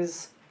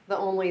is the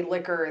only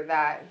liquor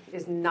that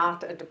is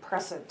not a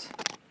depressant.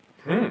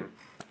 Really?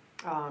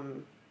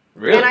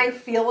 And I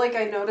feel like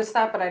I noticed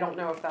that, but I don't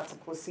know if that's a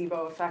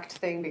placebo effect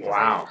thing because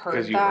I've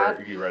heard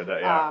that. You read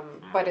that, yeah.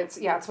 But it's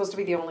supposed to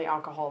be the only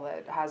alcohol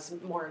that has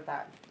more of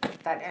that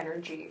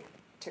energy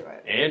to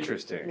it.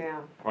 Interesting. Yeah.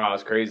 Wow,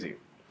 that's crazy.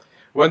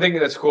 One thing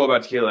that's cool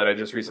about tequila that I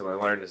just recently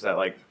learned is that,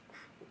 like,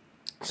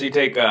 so you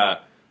take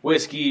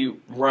whiskey,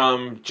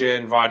 rum,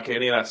 gin, vodka,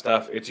 any of that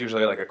stuff. It's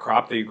usually like a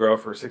crop that you grow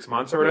for 6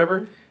 months or whatever,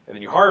 and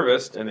then you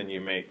harvest, and then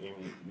you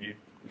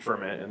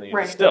ferment, and then you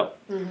distill.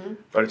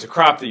 But it's a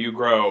crop that you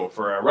grow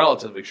for a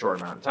relatively short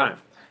amount of time.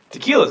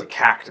 Tequila is a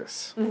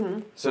cactus,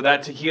 so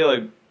that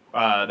tequila,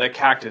 that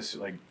cactus,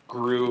 like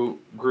grew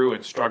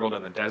and struggled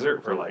in the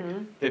desert for like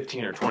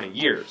 15 or 20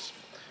 years.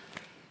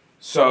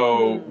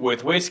 So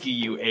with whiskey,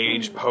 you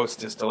age post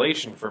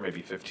distillation for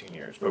maybe 15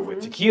 years, but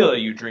with tequila,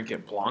 you drink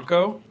it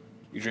blanco.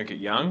 You drink it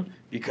young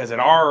because it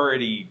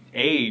already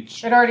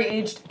aged. It already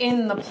aged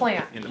in the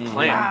plant.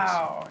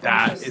 Wow.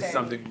 That is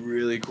something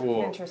really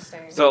cool.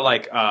 Interesting. So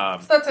like, so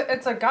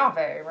it's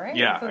agave, right?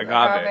 Yeah, it's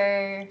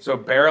agave. So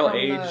barrel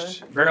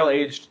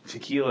aged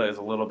tequila is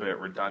a little bit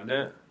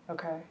redundant.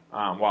 Okay.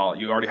 While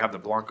you already have the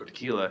blanco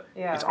tequila,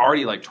 Yeah. it's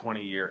already like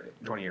 20 year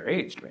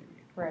aged maybe.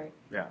 Right.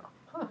 Yeah.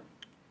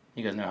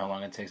 You guys know how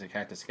long it takes a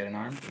cactus to get an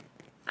arm?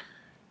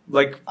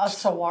 Like a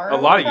saguaro? A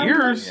lot of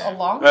years. A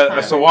long time.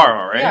 A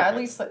saguaro, right? Yeah, at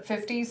least like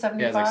 50,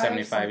 75. Yeah, it's like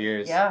 75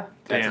 years. Yeah.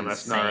 Damn,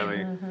 that's gnarly.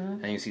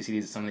 And you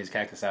see some of these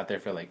cactus out there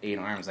for like 8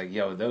 arms. Like,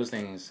 yo, those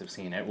things have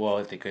seen it. Well,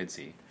 if they could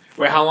see.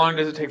 Wait, how long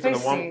does it take for They the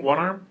see. one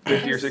arm?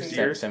 50 or 60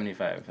 years?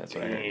 75, that's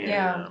what I heard.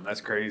 Yeah. That's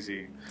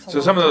crazy. a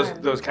So some of long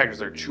time. those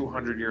cactus are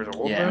 200 years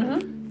old. Yeah.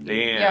 Damn.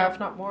 Yeah, if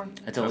not more.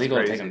 It's illegal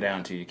to crazy. take them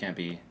down, too. You can't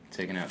be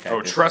taking out cactus.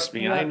 Oh, trust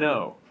me, I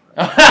know.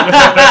 That's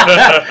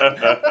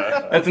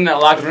in that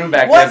locked room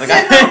back What's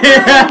there. in the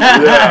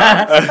room?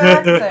 Back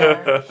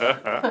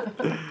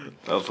there.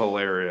 That's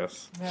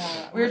hilarious.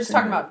 Yeah. We were just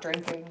talking about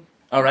drinking.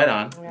 Oh, right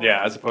on.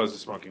 Yeah, as opposed to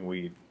smoking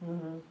weed.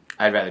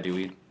 I'd rather do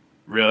weed.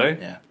 Really?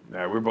 Yeah.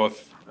 Yeah, we're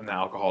both in the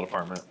alcohol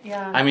department.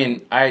 Yeah. I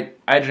mean, I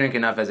drink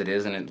enough as it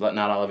is, and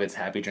not all of it's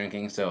happy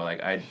drinking. So,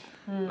 like,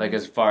 like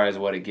as far as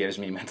what it gives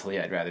me mentally,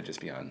 I'd rather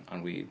just be on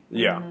weed.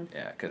 Yeah.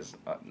 Yeah, because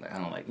I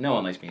don't like. No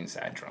one likes being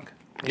sad drunk.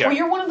 Yeah. Well,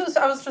 you're one of those.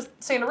 I was just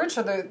saying to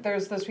Richard,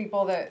 there's those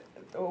people that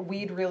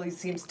weed really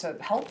seems to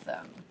help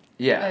them.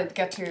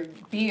 get to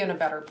be in a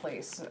better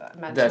place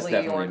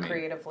mentally or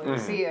creatively.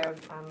 Mm-hmm. See,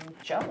 I'm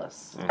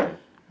jealous. Mm-hmm.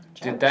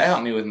 Dude, that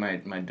helped me with my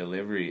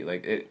delivery,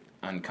 like it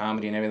on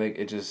comedy and everything.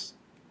 It just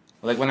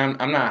like when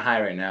I'm not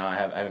high right now. I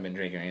haven't been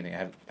drinking or anything.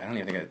 I don't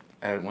even think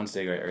I had one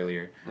cigarette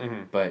earlier,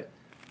 but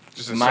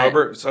just a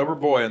sober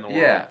boy in the world.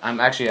 Yeah, I'm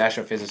actually an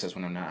astrophysicist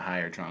when I'm not high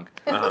or drunk.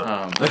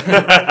 Uh-huh.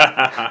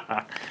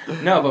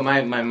 No, but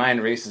my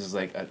mind races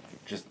like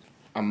just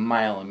a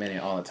mile a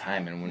minute all the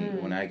time,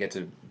 and when I get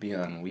to be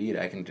on weed,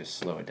 I can just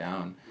slow it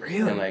down.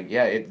 Really? And like,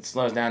 yeah, it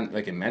slows down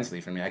like immensely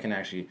for me. I can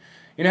actually,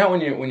 you know how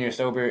when you're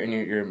sober and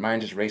your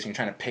mind just racing, you're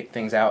trying to pick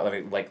things out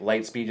like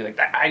light speed. You're like,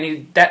 I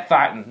need that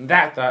thought and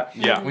that thought.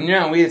 Yeah. When you're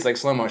on weed, it's like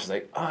slow motion. It's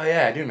like, oh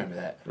yeah, I do remember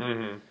that.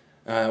 Mm-hmm.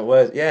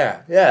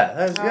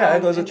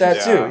 That goes with that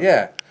Yeah. too.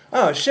 Yeah.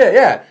 Oh shit,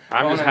 yeah.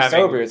 I'm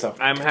sober.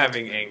 I'm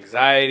having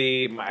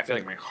anxiety. I feel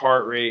like my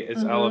heart rate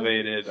is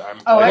elevated.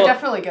 I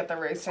definitely get the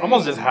racing. I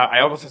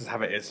almost just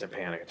have an instant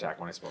panic attack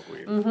when I smoke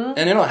weed. Mm-hmm.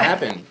 And it'll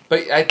happen.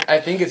 But I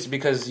think it's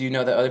because you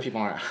know that other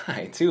people aren't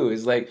high too.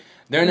 It's like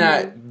they're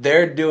not.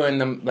 They're doing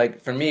them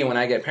like for me when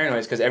I get paranoid,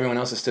 it's because everyone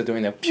else is still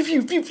doing the pew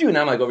pew pew pew, and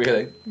I'm like over here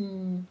like.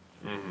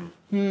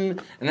 And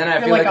then I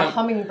You're feel like like a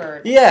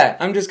hummingbird. Yeah,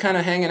 I'm just kind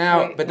of hanging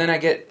out, Right. but then I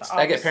get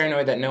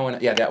paranoid that no one.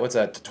 Yeah, that was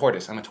a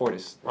tortoise. I'm a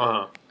tortoise.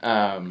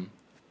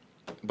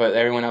 But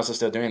everyone else is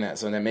still doing that,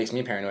 so that makes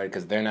me paranoid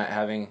because they're not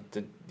having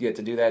to get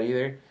to do that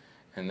either.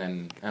 And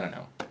then I don't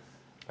know.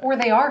 Or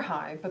they are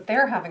high, but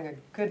they're having a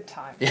good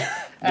time.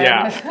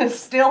 Yeah. And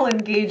still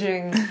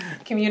engaging,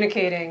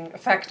 communicating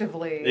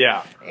effectively.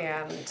 Yeah.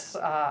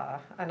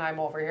 And I'm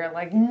over here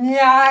like,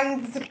 yeah,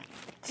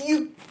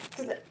 you.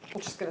 I'm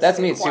just gonna That's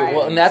stay me too. quiet.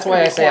 Well, and that's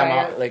why I say I'm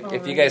quiet all, like, if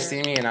over you guys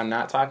here. see me and I'm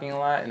not talking a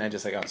lot, and I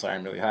just like, I'm sorry,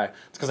 I'm really high.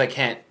 It's because I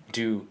can't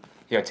do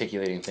the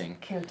articulating thing.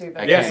 Can't do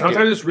that. I Yeah, can't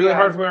sometimes it's really Yeah.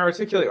 hard for me to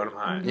articulate when I'm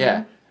high.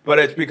 Yeah. But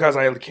it's because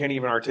I can't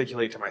even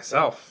articulate to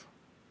myself.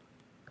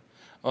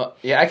 Well,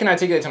 yeah, I can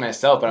articulate to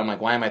myself, but I'm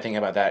like, why am I thinking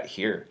about that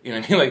here? You know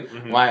what I mean? Like,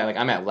 why? Like,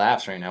 I'm at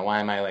laughs right now. Why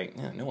am I like,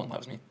 yeah, no one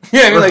loves me?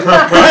 Yeah, I mean, like,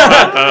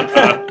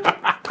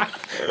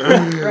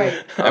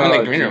 Right. I'm in the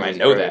Oh, green room. I Jesus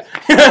know Christ.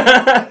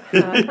 that.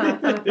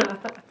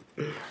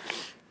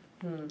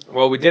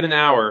 Well, we did an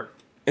hour.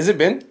 Has it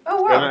been?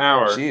 Oh An wow.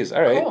 hour. Jeez,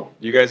 all right. Cool.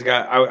 You guys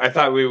got. I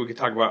thought we could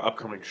talk about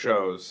upcoming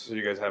shows. So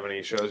you guys have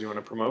any shows you want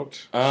to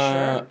promote?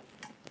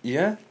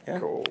 Yeah.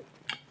 Cool.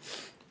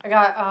 I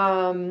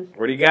got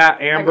What do you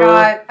got, Amber?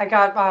 I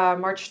got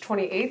March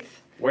 28th.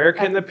 Where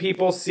can the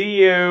people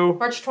see you?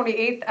 March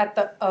 28th at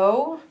the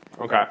O.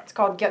 Okay. It's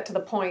called Get to the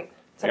Point.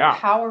 It's a Yeah.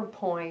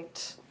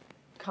 PowerPoint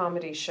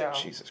comedy show.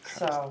 Jesus Christ.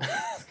 So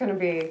it's going to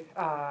be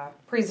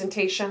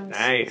presentations.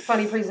 Nice.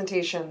 Funny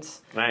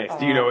presentations. Nice.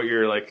 Do you know what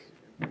your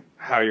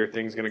how your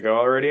thing's gonna go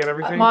already and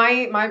everything?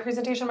 My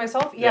presentation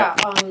myself? Yeah.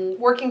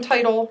 Working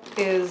title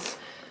is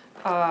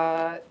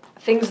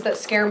things that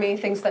scare me,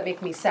 things that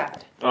make me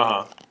sad.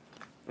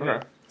 Okay.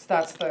 So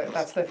that's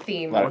the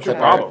theme. What's What's your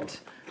problem?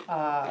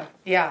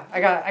 Yeah, I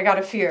got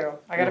a few.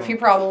 I got a few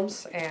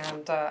problems,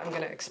 and I'm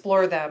going to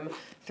explore them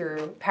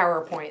through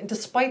PowerPoint. And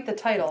despite the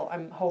title,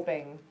 I'm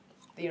hoping,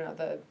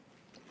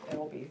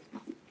 it'll be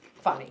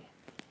funny.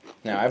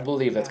 Now, I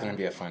believe that's going to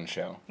be a fun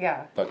show.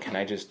 Yeah. But can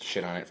I just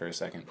shit on it for a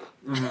second?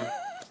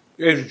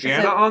 Is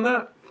Jana on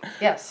that?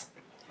 Yes.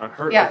 I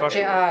heard.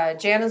 Yeah.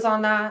 Jan is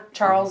on that.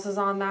 Charles is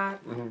on that.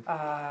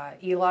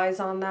 Eli's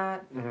on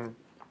that.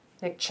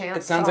 Nick Chance.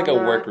 It sounds like a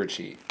work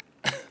retreat.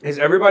 Is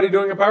everybody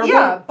doing a PowerPoint?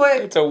 Yeah, but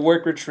It's a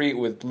work retreat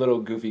with little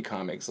goofy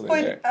comics in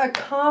there. a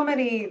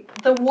comedy,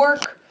 the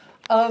work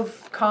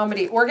of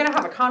comedy. We're gonna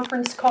have a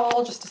conference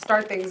call just to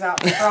start things out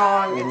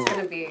strong. It's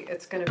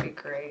gonna be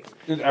great.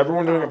 Is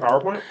everyone doing a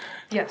PowerPoint?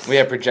 Yes. We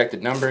have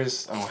projected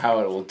numbers on how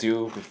it will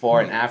do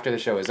before and after the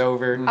show is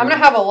over. I'm gonna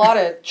have a lot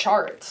of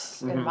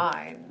charts in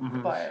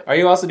mind, but Are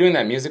you also doing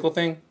that musical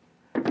thing?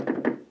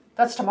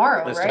 that's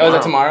tomorrow, That's right? Oh, is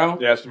that tomorrow?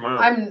 Yeah, it's tomorrow.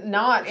 I'm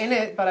not in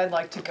it, but I'd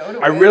like to go to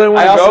it. I really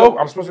want I to also- go.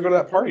 I'm supposed to go to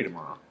that party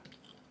tomorrow.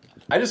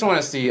 I just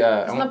want to see.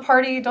 Isn't the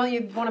party? Don't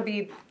you want to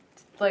be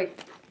like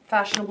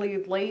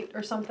fashionably late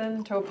or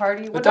something to a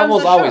party? the What time's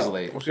double's the always show?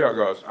 late. We'll see how it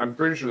goes. I'm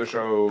pretty sure the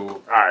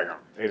show. I don't know.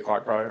 8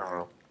 o'clock probably. I don't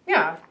know.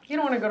 Yeah, you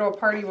don't want to go to a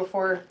party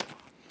before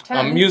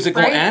 10. A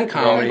musical right? and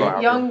comedy.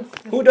 Young.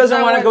 Who doesn't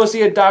is want to that go what-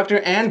 see a doctor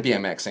and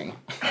BMXing?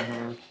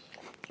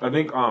 I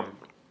think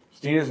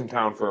Stina's in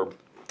town for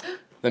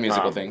The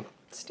musical thing.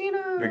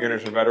 Stina.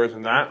 beginners and veterans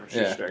and that.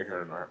 She's Yeah. staying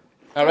here tonight.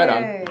 Oh, right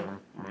on. Hey.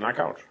 On that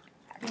couch.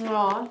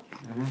 Aw.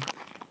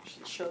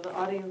 Should show the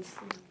audience.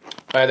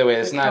 By the way,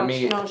 it's the not couch.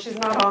 me. No, she's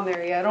not on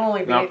there yet. It'll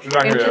only be No, she's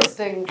not here yet.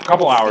 interesting. A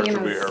couple when hours she'll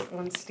be Stina's- here.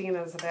 When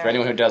Stina's there. For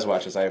anyone who does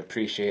watch this, I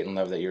appreciate and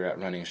love that you're at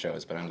running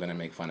shows, but I'm going to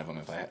make fun of them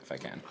if I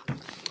can.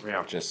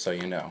 Yeah. Just so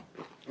you know.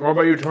 What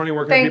about you, Tony?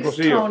 Where can Thanks, people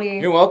see Tony.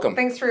 You're welcome.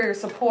 Thanks for your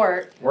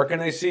support. you? Where can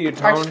they see you, March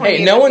Tony? 20th.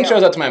 Hey, no one Yeah.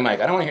 shows up to my mic.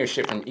 I don't want to hear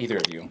shit from either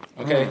of you.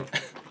 Okay?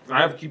 I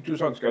have Keep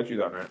Tucson Sketchy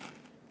that night.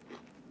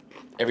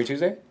 Every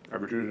Tuesday?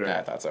 Every Tuesday. Yeah,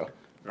 I thought so.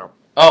 No.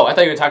 Oh, I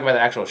thought you were talking about the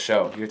actual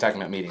show. You were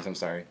talking about meetings. I'm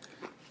sorry.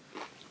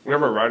 We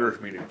have a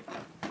writers meeting.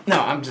 No,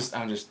 I'm just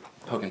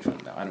poking fun.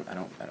 No, I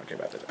don't care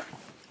about that.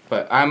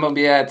 But I'm gonna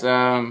be at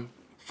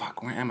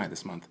fuck. Where am I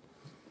this month?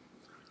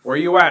 Where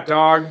you at,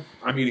 dog?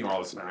 I'm eating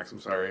all the snacks. I'm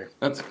sorry.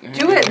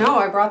 Do it. No,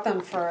 I brought them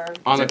for...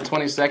 On the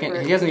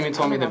 22nd. He hasn't even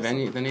told me the Awesome.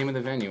 venue, the name of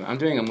the venue. I'm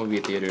doing a movie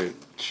theater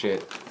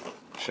shit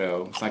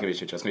show. It's not gonna be a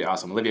shit show. It's gonna be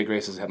awesome. Olivia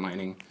Grace is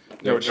headlining.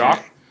 Yo, Nick Josh?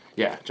 Chan-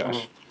 Yeah,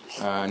 Josh.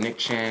 Nick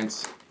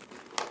Chance,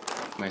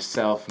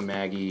 myself,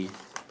 Maggie,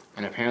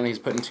 and apparently he's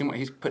putting too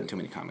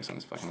many comics on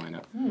his fucking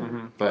lineup.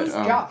 But Who's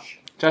Josh?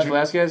 Josh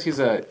Velasquez, he's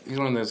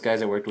one of those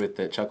guys I worked with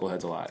at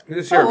Chuckleheads a lot. He's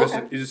a Sierra Oh, Vista.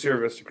 okay. He's a Sierra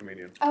Vista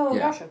comedian. Oh, Yeah.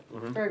 gotcha.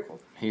 Very cool.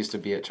 He used to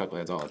be at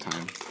Chuckleheads all the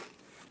time,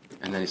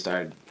 and then he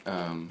started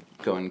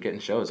going and getting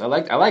shows. I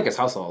like his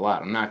hustle a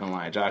lot. I'm not gonna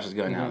lie. Josh is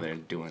going out there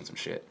and doing some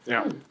shit.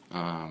 Yeah.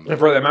 And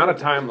for the amount of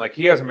time, like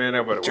he hasn't been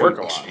able to work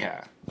a lot.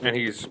 Yeah. And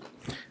he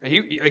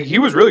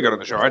was really good on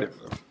the show. I did.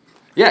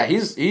 Yeah,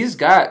 he's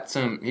got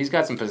some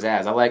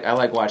pizzazz. I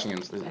like watching him.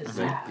 It's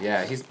like,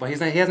 yeah, he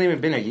hasn't even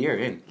been a year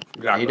in.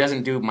 Exactly. He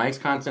doesn't do mics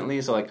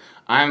constantly, so like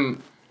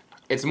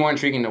it's more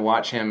intriguing to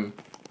watch him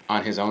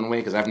on his own way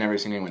because I've never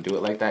seen anyone do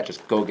it like that.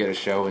 Just go get a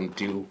show and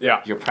do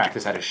your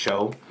practice at a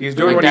show. He's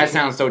doing like, what that he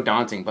sounds so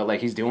daunting, but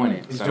like he's doing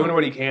it. He's so. doing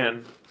what he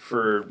can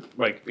for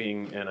like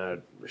being in a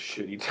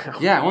shitty town.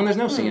 Yeah, well, there's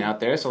no singing out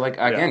there, so like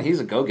again, he's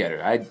a go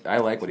getter. I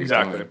like what he's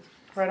doing.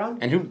 Right on.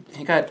 And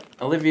he got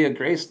Olivia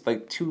Grace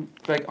like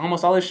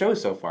almost all his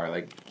shows so far.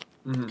 Like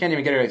can't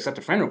even get her to accept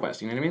a friend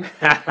request. You know what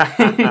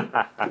I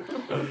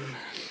mean?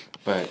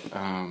 But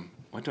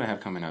what do I have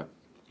coming up?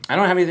 I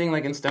don't have anything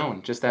like in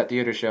stone. Just that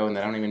theater show, and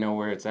I don't even know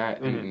where it's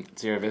at in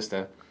Sierra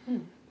Vista.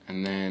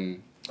 And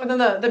then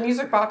the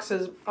music box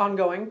is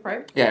ongoing,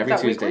 right? yeah, Is every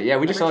that Tuesday. weekly? Yeah,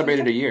 we just Every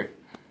celebrated Tuesday? a year.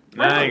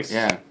 Nice.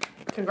 Yeah,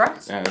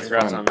 Congrats. yeah, it's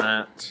Congrats fun. on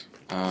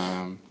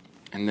that.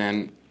 And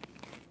then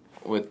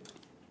with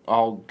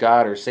all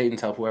God or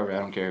Satan's help, whoever, I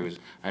don't care who's.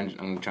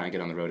 I'm trying to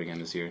get on the road again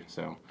this year.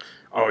 So.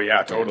 Oh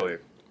yeah, totally.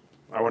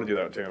 I want to do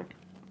that too.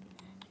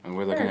 And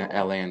we're looking at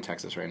LA and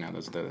Texas right now.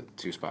 Those are the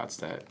two spots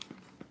that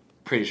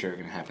pretty sure are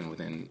going to happen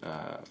within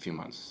a few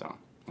months. So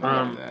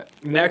we'll do that.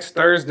 Next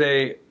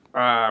Thursday,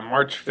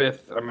 March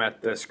 5th, I'm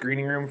at the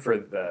screening room for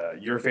the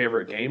Your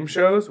Favorite Game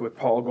shows with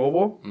Paul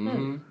Goebel.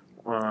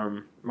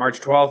 March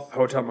 12th,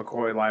 Hotel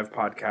McCoy live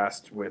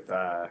podcast with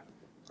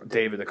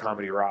David the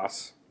Comedy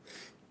Ross.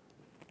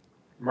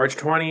 March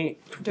 20.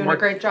 Doing a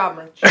great job,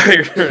 Rich.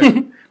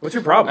 What's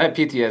your I problem? have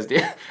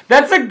PTSD.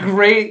 That's a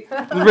great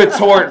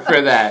retort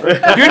for that.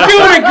 You're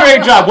doing a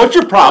great job. What's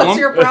your problem? What's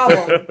your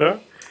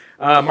problem?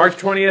 March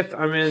 20th,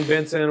 I'm in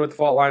Vincent with the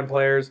Fault Line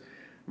Players.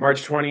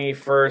 March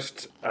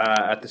 21st,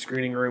 at the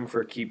screening room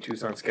for Keep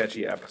Tucson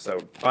Sketchy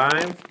episode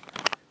 5.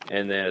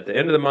 And then at the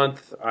end of the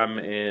month, I'm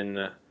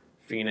in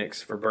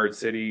Phoenix for Bird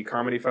City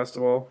Comedy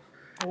Festival.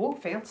 Oh,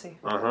 fancy.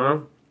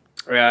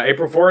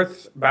 April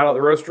 4th, Battle at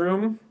the Roast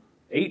Room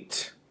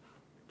 8.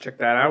 Check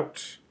that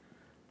out.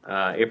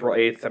 April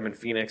 8th, I'm in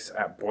Phoenix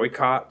at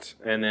Boycott.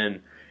 And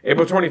then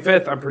April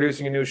 25th, I'm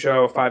producing a new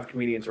show, 5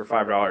 Comedians for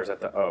 $5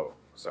 at the O.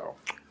 So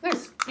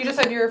Nice. You just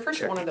had your first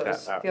check one of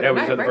those that out. the other Yeah, we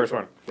night, just had the right? first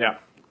one. Yeah.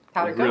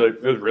 How'd It it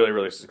go? was really,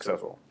 really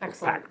successful.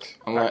 Excellent. Packed.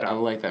 I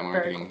like that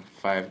marketing.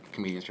 5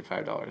 comedians for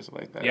 $5. I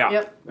like that. Yeah.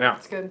 Yep. Yeah.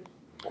 That's good.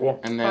 Cool.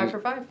 And 5 then, for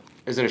 5.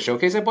 is it a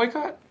showcase at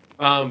Boycott?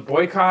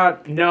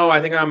 Boycott? No,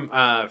 I think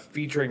I'm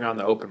featuring on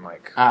the open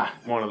mic. Ah.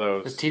 One of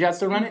Does those. T-Dot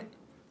still run it?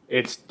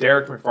 It's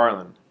Derek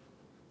McFarlane.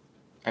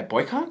 At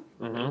Boycott?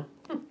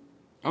 Mm-hmm.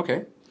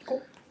 Okay.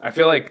 I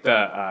feel like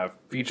the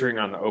featuring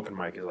on the open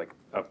mic is like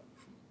a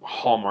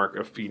hallmark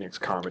of Phoenix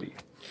comedy.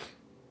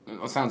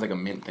 It sounds like a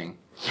Mint thing.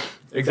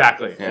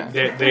 Exactly. Yeah.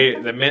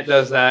 The Mint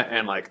does that,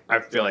 and like I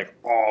feel like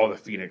all the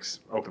Phoenix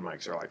open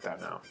mics are like that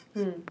now.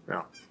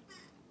 Yeah.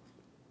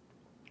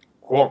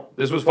 Cool.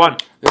 This was fun.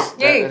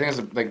 Yay. I think it's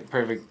a like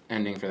perfect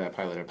ending for that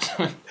pilot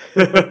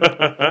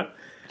episode.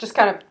 Just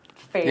kind of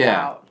fade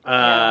Yeah.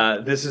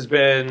 out. This has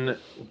been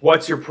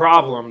What's Your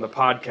Problem, the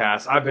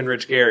podcast. I've been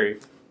Rich Gary,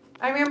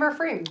 I'm Amber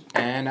Freem.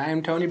 And I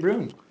am Tony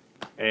Brune.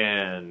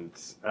 and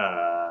This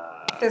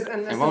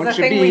And is won't the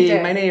you thing we be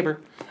did. my neighbor?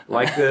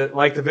 like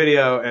the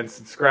video and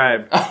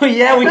subscribe. Oh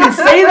yeah, we can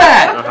say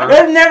that.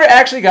 I've never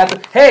actually got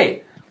to.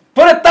 Hey,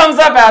 put a thumbs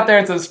up out there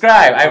and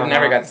subscribe. I've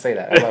never got to say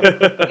that. I love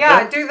it.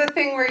 Yeah, do the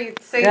thing where you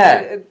say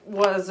Yeah. that it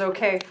was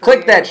okay for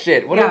Click you. that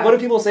shit. What Yeah. do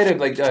people say to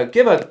like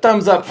give a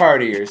thumbs up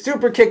party or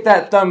super kick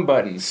that thumb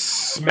button?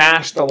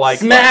 Smash the like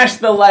Smash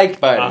the like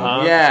button.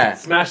 button. Yeah.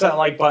 Smash that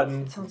like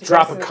button. Sounds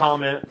Drop a aggressive.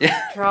 comment.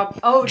 Drop.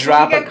 Oh,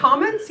 Drop did we get a-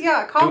 comments?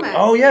 Yeah, comment.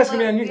 Oh, yeah, it's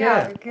gonna be on you-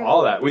 yeah. good.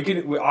 All that. We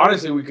could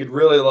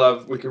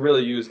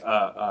really use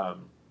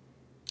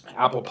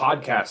Apple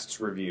Podcasts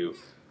review.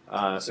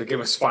 So give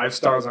us 5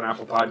 stars on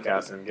Apple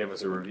Podcasts and give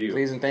us a review.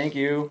 Please and thank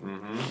you.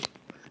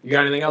 You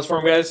got anything else for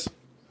them, guys?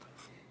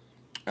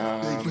 Who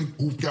got they drink?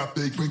 Who got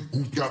they drink?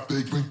 Who got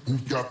they drink? Who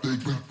got they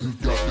drink? Who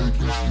got they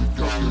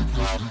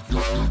drink?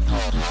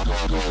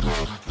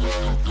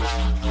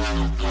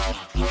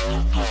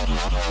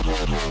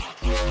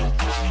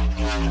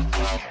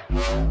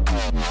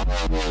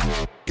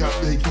 Who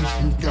got they drink?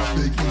 Who got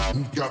they drink?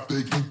 Who got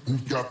they drink? Who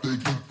got they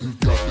drink? Who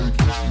got